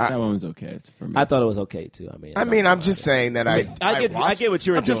movies. That one was okay for me. I thought it was okay too. I'm just saying that I get what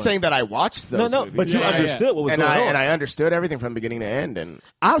you're I'm just doing. saying that I watched those movies. but you understood what was and going on. And I understood everything from beginning to end. And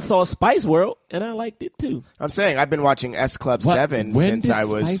I saw Spice World, and I liked it too. I'm saying I've been watching S Club 7 since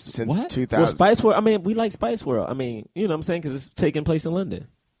 2000. Well, Spice World. I mean, we like Spice World. I mean, you know what I'm saying? Because it's taking place in London.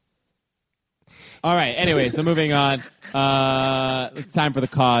 All right. Anyway, so moving on. It's time for the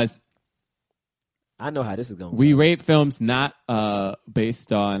cause. I know how this is going. We rate films not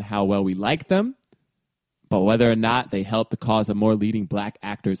based on how well we like them, but whether or not they help the cause of more leading black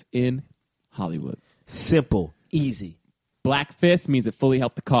actors in Hollywood. Simple, easy. Black Fist means it fully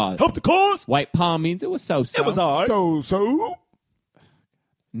helped the cause. Help the cause. White Palm means it was so-so. It was all right. So.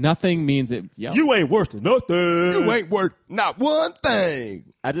 Nothing means it. Yo. You ain't worth nothing. You ain't worth not one thing.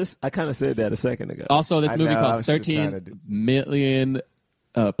 I kind of said that a second ago. Also, this movie cost $13 million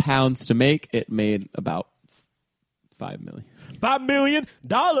pounds to make. It made about $5 million. $5 million.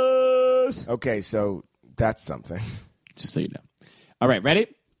 Okay, so that's something. Just so you know. All right, ready?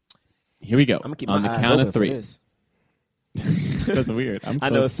 Here we go. I'm gonna keep on my the eyes count open of three. for this. That's weird. I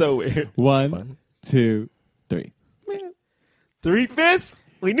know it's so weird. 1, 2, 3. Three fists?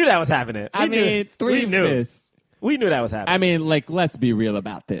 We knew that was happening. Three fists. We knew that was happening. I mean, let's be real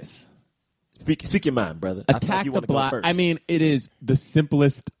about this. Speak your mind, brother. Attack the Block. I mean, it is the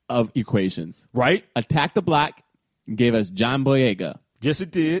simplest of equations. Right? Attack the Block gave us John Boyega. Yes, it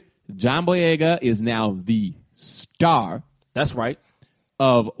did. John Boyega is now the star. That's right.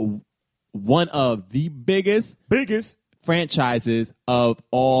 Of one of the biggest franchises of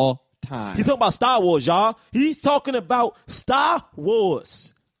all time. He's talking about Star Wars, y'all. He's talking about Star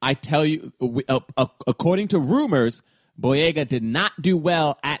Wars. I tell you, according to rumors, Boyega did not do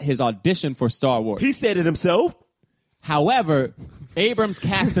well at his audition for Star Wars. He said it himself. However, Abrams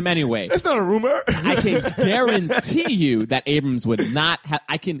cast him anyway. That's not a rumor. I can guarantee you that Abrams would not have.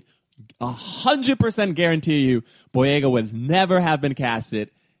 I can 100% guarantee you Boyega would never have been casted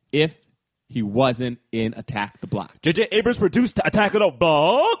if he wasn't in Attack the Block. J.J. Abrams produced Attack of the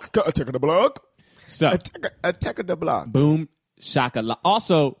Block. Attack of the Block. So, Attack of the Block. Boom, shaka.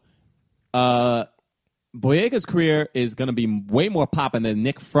 Also, Boyega's career is going to be way more popping than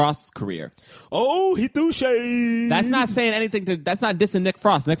Nick Frost's career. Oh, he threw shade. That's not saying anything that's not dissing Nick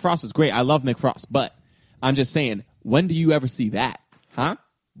Frost. Nick Frost is great. I love Nick Frost. But I'm just saying, when do you ever see that? Huh?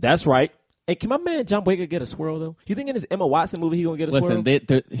 That's right. Hey, can my man John Boyega get a swirl, though? You think in his Emma Watson movie he going to get a swirl?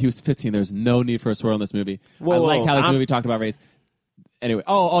 Listen, he was 15. There's no need for a swirl in this movie. I liked how this movie talked about race. Anyway,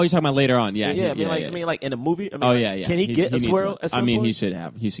 you're talking about later on. Yeah, I mean, like in a movie? I mean, Can he get a swirl at some point? He should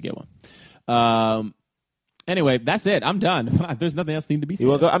have. He should get one. Anyway, that's it. I'm done. There's nothing else need to be said. You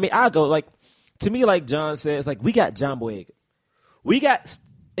want to go? I mean, I'll go. Like, to me, like John says, like, we got John Boyega. We got,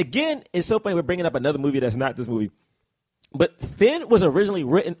 again, it's so funny we're bringing up another movie that's not this movie. But Finn was originally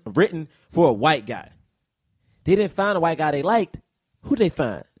written for a white guy. They didn't find a white guy they liked. Who they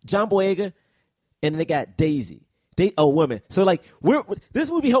find? John Boyega, and then they got Daisy. A woman. So like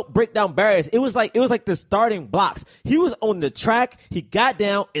this movie helped break down barriers. It was like the starting blocks. He was on the track, he got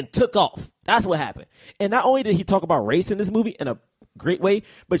down and took off. That's what happened. And not only did he talk about race in this movie in a great way,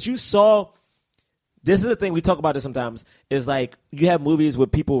 but you saw, this is the thing, we talk about this sometimes, is like you have movies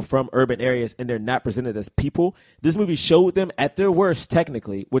with people from urban areas and they're not presented as people. This movie showed them at their worst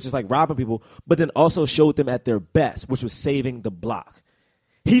technically, which is like robbing people, but then also showed them at their best, which was saving the block.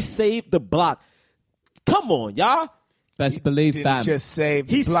 He saved the block. Come on, y'all. Best believe fam. Just saved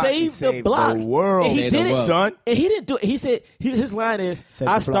the he block. Saved the block. The world. And he did it, son. And he didn't do it. He said his line is,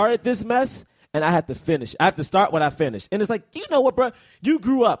 I started this mess and I have to finish. I have to start what I finished. And it's like, you know what, bro? You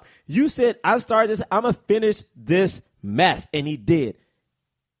grew up. You said, I started this. I'm going to finish this mess. And he did.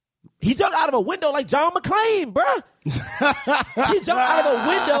 He jumped out of a window like John McClane, bro. He jumped out of a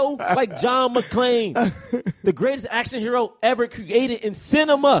window like John McClane. The greatest action hero ever created in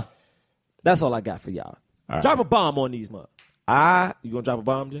cinema. That's all I got for y'all. All drop a bomb on these mother. You going to drop a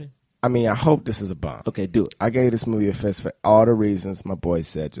bomb, Jay? I mean, I hope this is a bomb. Okay, do it. I gave this movie a fist for all the reasons my boy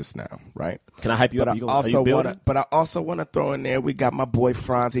said just now, right? Can I hype you up? I also want to throw in there, we got my boy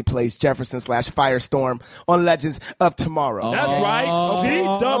Franz. He plays Jefferson / Firestorm on Legends of Tomorrow. That's right.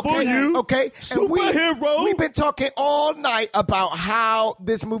 CW. Okay. Superhero. We've been talking all night about how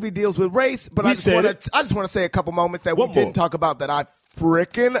this movie deals with race, but I just want to say a couple moments that we didn't talk about that I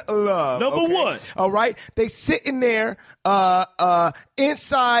freaking love. Number one. All right. They sitting there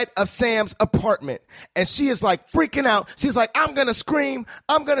inside of Sam's apartment, and she is like freaking out. She's like, I'm going to scream.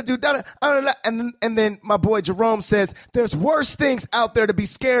 I'm going to do that. And then my boy Jerome says, there's worse things out there to be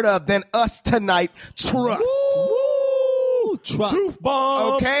scared of than us tonight. Trust. Truth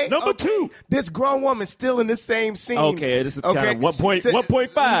bomb. Okay. Number two. This grown woman still in the same scene. Okay, this is kind of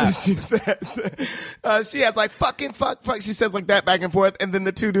 1.5. She says, she has like fuck. She says like that back and forth, and then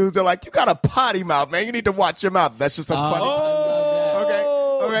the two dudes are like, "You got a potty mouth, man. You need to watch your mouth." That's just a funny.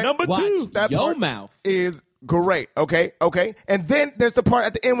 Okay. Number two. That your part mouth is great. Okay. And then there's the part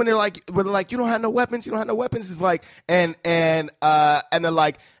at the end when they're like, you don't have no weapons. You don't have no weapons. It's like, and they're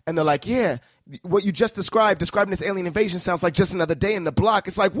like, yeah. What you just describing this alien invasion sounds like just another day in the block.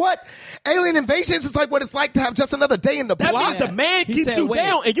 It's like, what? Alien invasions is like what it's like to have just another day in the block? That means the man keeps you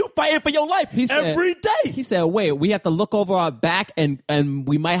down and you fighting for your life every day. He said, wait, we have to look over our back and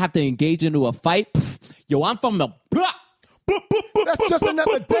we might have to engage into a fight. Yo, I'm from the block. That's just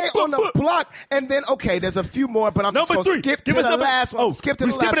another day on the block. And then, okay, there's a few more, but I'm just going to skip to the last one. Skip to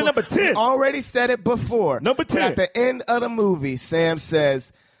the last one. Number 10. We already said it before. Number 10. But at the end of the movie, Sam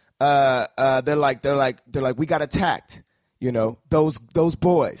says, they're like, we got attacked, you know, those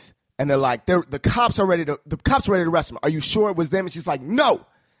boys. And they're like, the cops are ready to arrest them. Are you sure it was them? And she's like, no.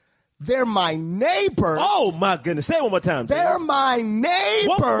 They're my neighbors. Oh, my goodness. Say it one more time, James. They're my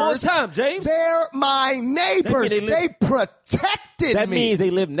neighbors. One more time, James. They're my neighbors. They protected me. That means they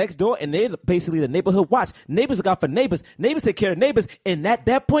live next door, and they're basically the neighborhood watch. Neighbors look out for neighbors. Neighbors take care of neighbors. And at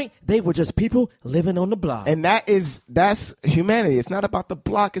that point, they were just people living on the block. And that's humanity. It's not about the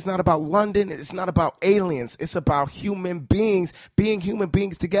block. It's not about London. It's not about aliens. It's about human beings being human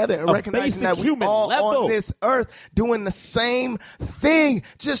beings together and recognizing that we're all on this earth doing the same thing,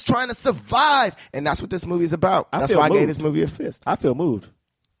 just trying to survive. And that's what this movie is about. That's why I gave this movie a fist. I feel moved.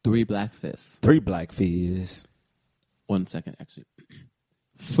 3 black fists. 3 black fists. 1 second, actually.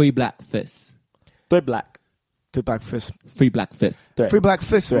 3 black fists. 3 black. 3 black fists. 3 black fists. 3 black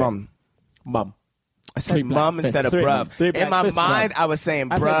fists, Mom. I said mom instead of bruv. In my mind, I was saying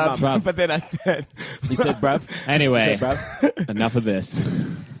bruv, but then I said... You said bruv? Anyway, enough of this.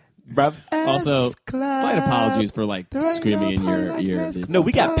 Bruv. Also, slight apologies for like screaming in your ear. No,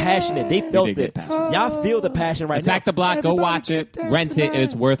 we got passionate. They felt it. Y'all feel the passion right now. Attack the Block. Go watch it. Rent it.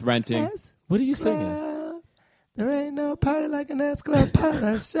 It's worth renting. What are you singing? There ain't no party like an S Club party.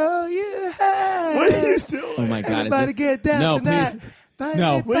 I'll show you how. What are you doing? Oh my God! Everybody get down tonight. Please.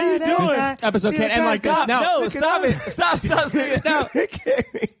 No. What are you doing? This episode can't end like this. No, stop it. Stop singing. No.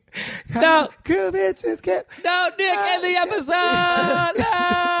 No. Cool bitches get. No, Nick, end the episode. No.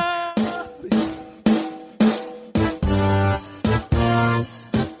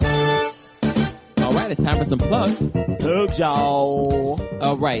 All right, it's time for some plugs. Plug y'all.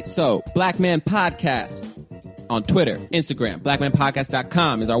 All right, so Black Man Podcast on Twitter, Instagram,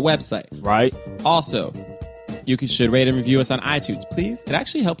 blackmanpodcast.com is our website. Right. Also, you should rate and review us on iTunes, please. It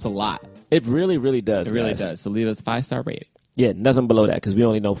actually helps a lot. It really, really does. It really does. So leave us 5-star rating. Yeah, nothing below that because we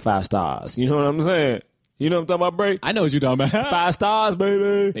only know 5 stars. You know what I'm saying? You know what I'm talking about, Bray? I know what you're talking about. 5 stars,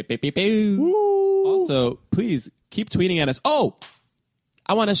 baby. Beep, beep, beep, beep. Also, please keep tweeting at us. Oh,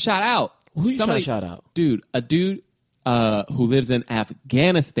 I want to shout out. Who you trying to shout out? Dude, a dude who lives in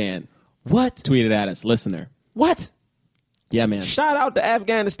Afghanistan. What? Tweeted at us. Listener. What? Yeah, man. Shout out to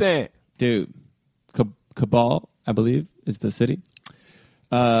Afghanistan. Dude. Kabul, I believe, is the city.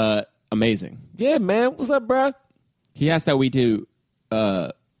 Amazing. Yeah, man. What's up, bro? He asked that we do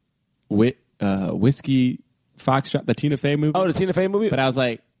Whiskey Foxtrot, the Tina Fey movie. Oh, the Tina Fey movie? But I was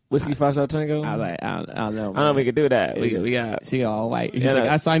like, Whiskey Foxtrot Tango? I was like, I don't know. Man. I don't know if we could do that. We got she all white. He's like,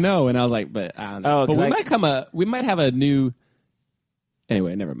 yes, I know. And I was like, but I don't know. Oh, but we might have a new.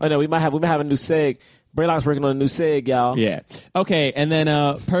 Anyway, never mind. Oh no, we might have a new seg. Braylock's working on a new seg, y'all. Yeah. Okay, and then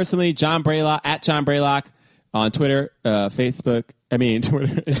personally, John Braylock at John Braylock on Twitter, Facebook, I mean,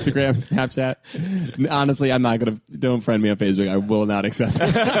 Twitter, Instagram, Snapchat. Honestly, I'm not going to... Don't friend me on Facebook. I will not accept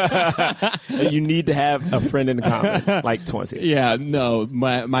it. You need to have a friend in common, like 20. Yeah, no.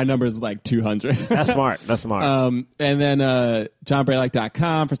 My number is like 200. That's smart. That's smart. And then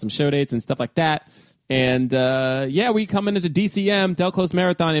johnbraylock.com for some show dates and stuff like that. And we coming into DCM, Del Close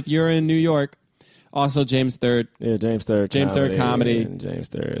Marathon, if you're in New York. Also, James Third. Yeah, James Third. James Third Comedy. And James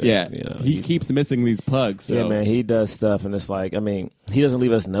Third. Yeah. He keeps missing these plugs. So. Yeah, man. He does stuff, and it's like, I mean, he doesn't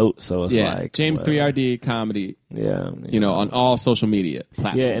leave us notes, so it's like. James 3RD Comedy. Yeah. On all social media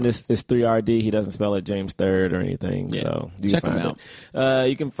platforms. Yeah, and it's 3RD. He doesn't spell it James Third or anything. Yeah. So check him out.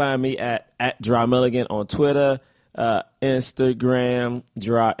 You can find me at Dra Milligan on Twitter, Instagram,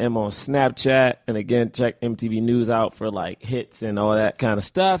 Dra M on Snapchat. And again, check MTV News out for like hits and all that kind of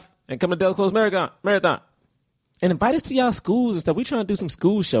stuff. And come to Del Close Marathon. And invite us to y'all schools and stuff. We trying to do some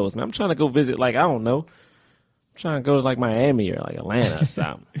school shows, man. I'm trying to go visit, like, I don't know. I'm trying to go to, like, Miami or, like, Atlanta or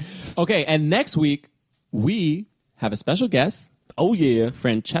something. Okay, and next week, we have a special guest. Oh, yeah.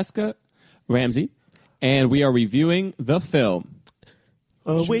 Francesca Ramsey. And we are reviewing the film.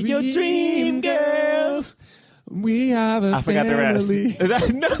 We're your dream girls. We have a I forgot the rest.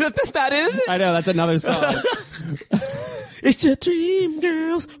 No, that's not it, is it? I know, that's another song. It's your dream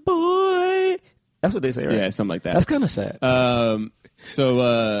girls, boy. That's what they say, right? Yeah, something like that. That's kind of sad. Y'all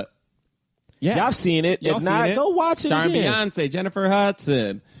seen it. Y'all if not, seen it. Go watch it Starring again. Beyonce, Jennifer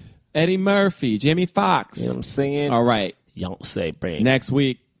Hudson, Eddie Murphy, Jamie Foxx. You know what I'm saying? All right. Don't say brain. Next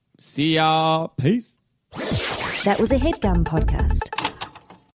week. See y'all. Peace. That was a HeadGum podcast.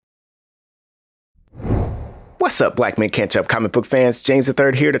 What's up, Black Men Can't Jump comic book fans? James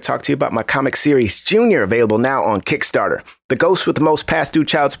III here to talk to you about my comic series, Junior, available now on Kickstarter. The ghost with the most past due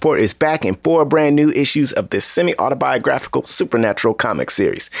child support is back in 4 brand new issues of this semi-autobiographical supernatural comic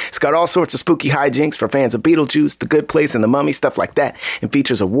series. It's got all sorts of spooky hijinks for fans of Beetlejuice, The Good Place, and The Mummy, stuff like that, and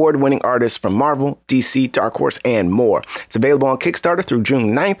features award-winning artists from Marvel, DC, Dark Horse, and more. It's available on Kickstarter through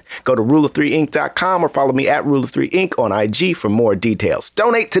June 9th. Go to rule of 3inc.com or follow me at Rule of 3 Inc. on IG for more details.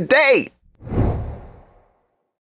 Donate today!